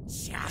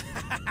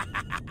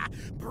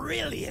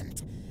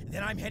 Brilliant!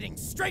 Then I'm heading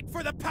straight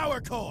for the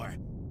power core!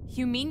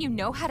 You mean you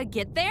know how to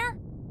get there?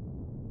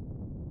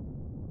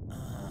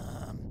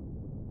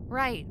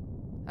 Right.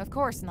 Of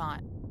course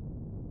not.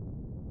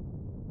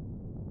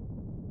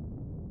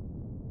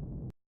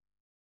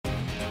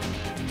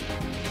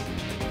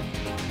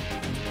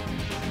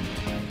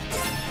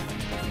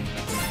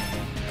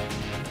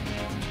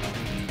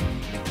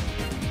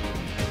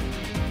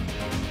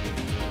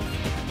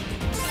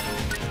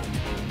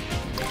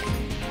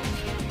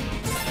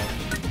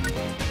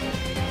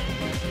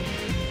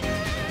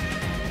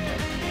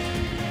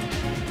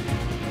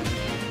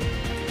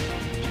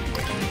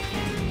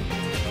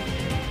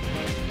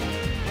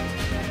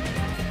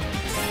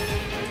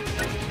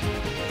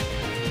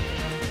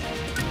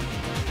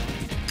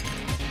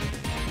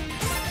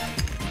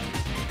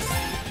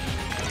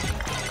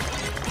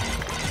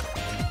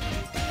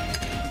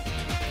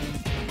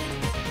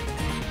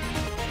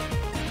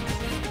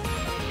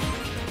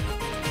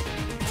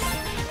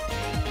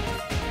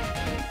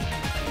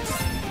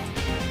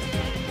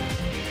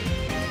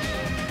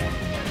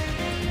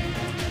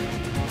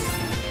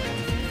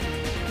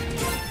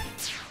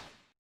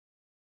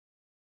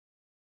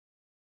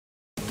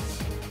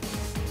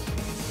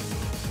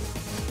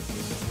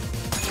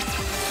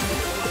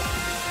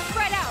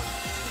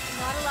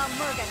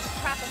 Murga to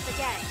trap us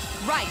again.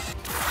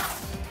 Right.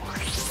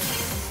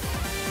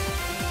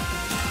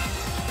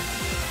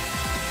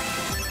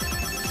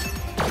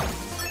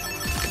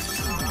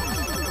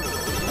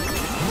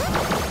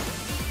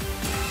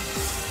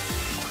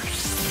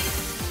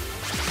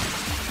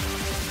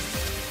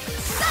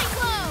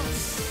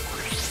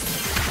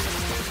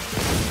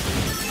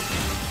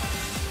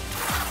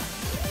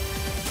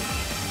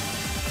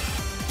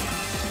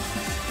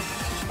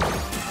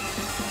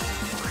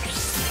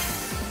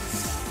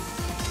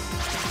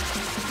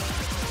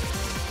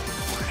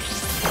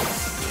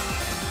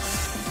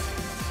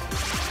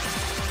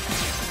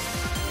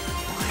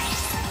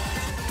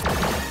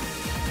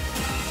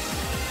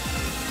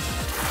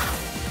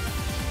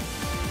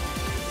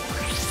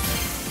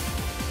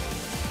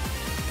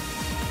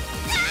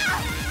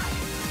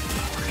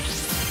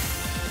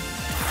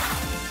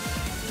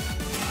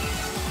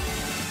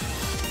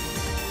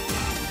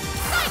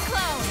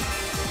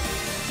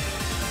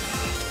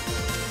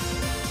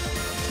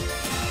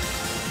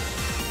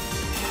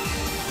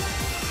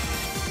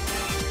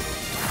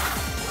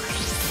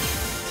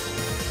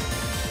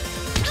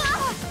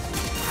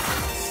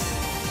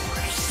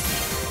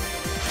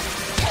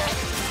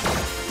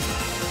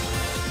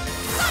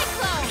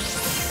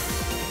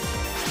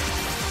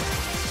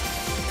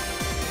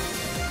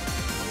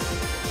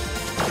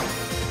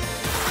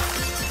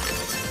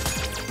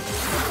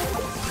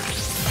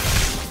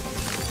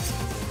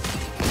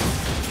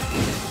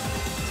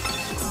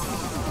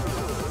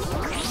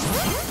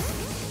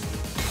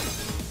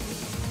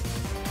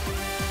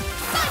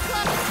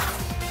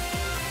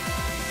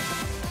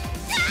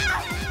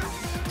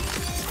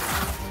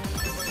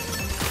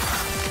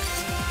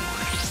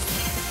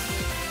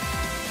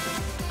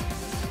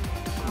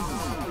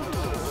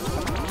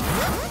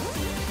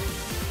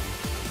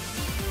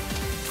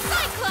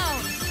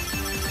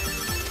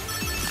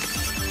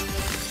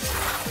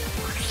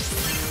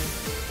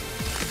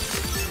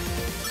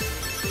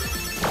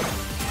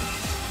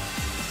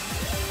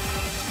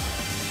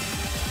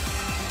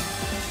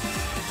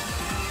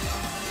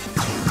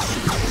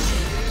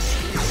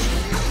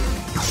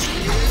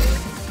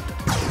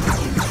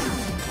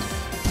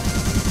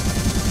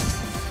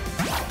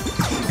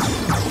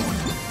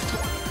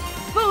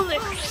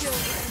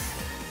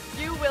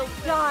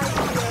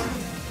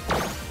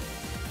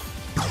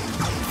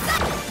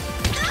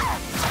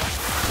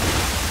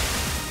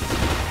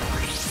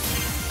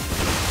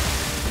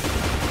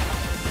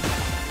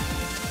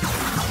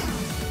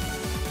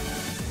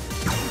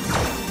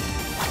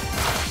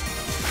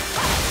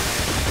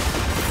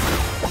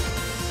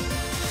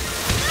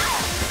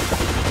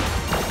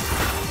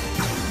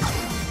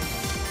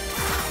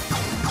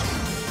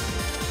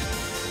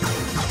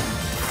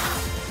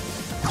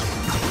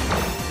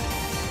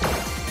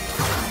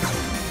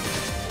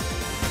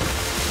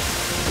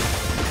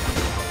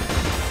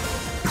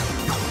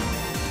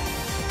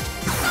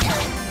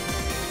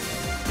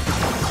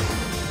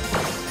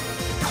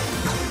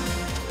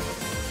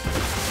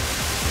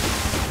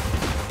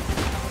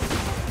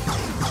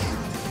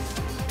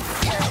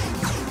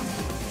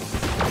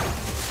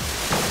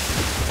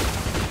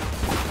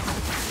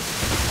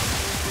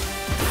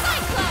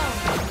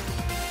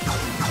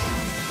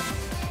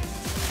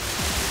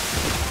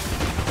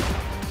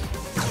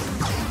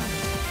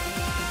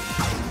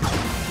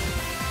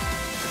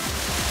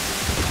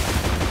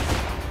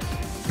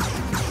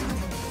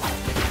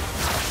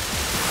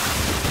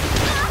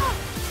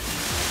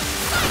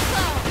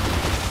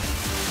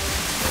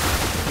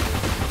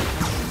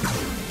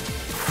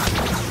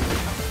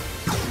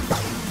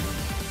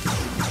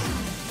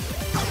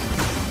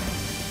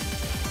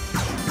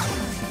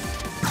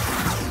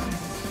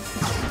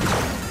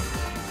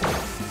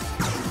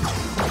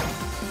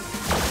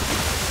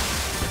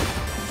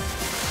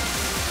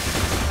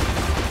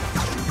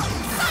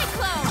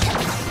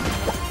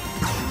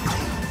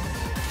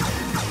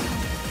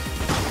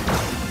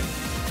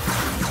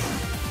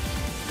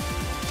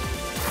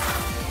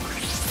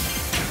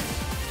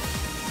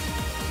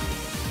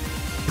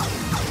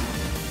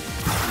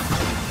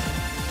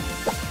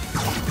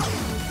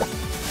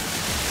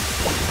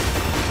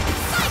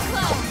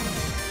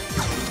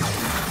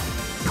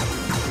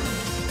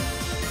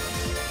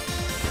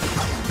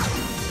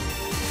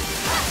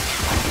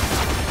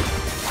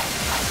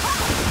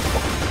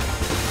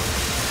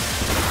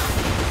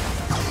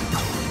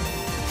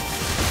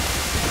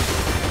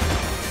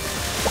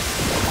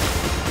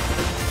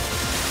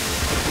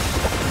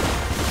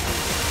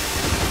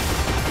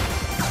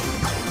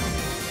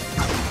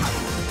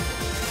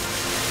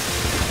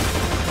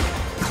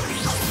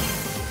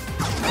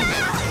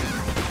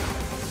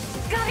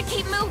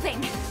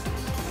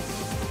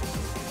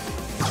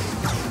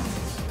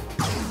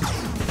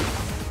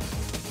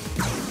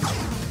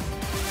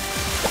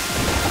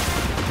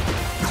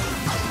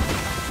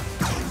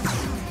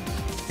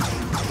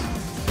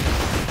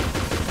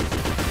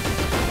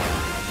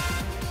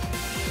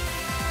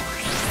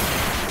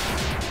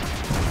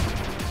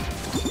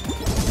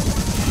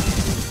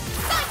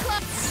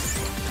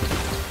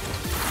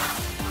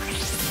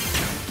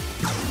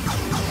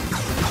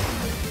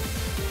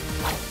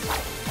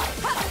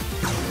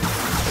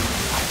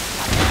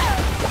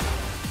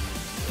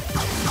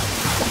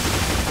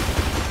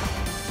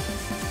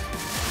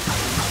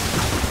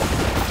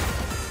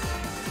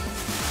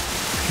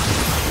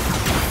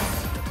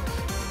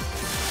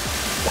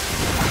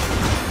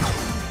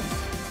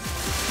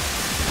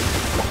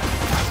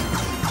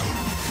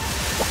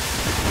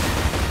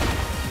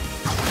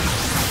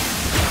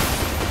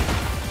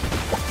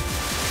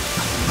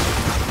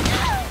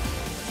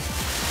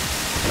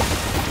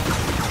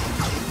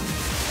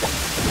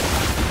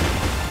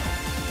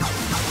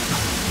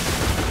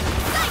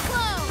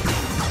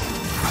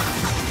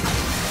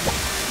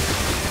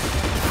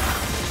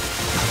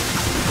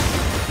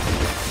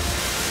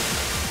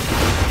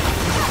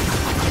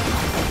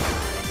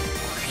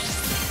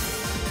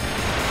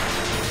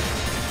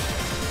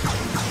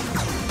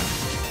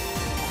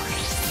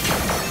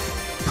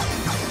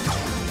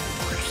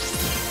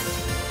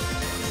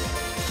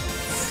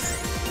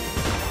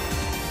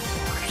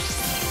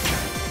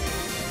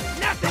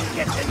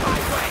 gets in my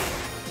way!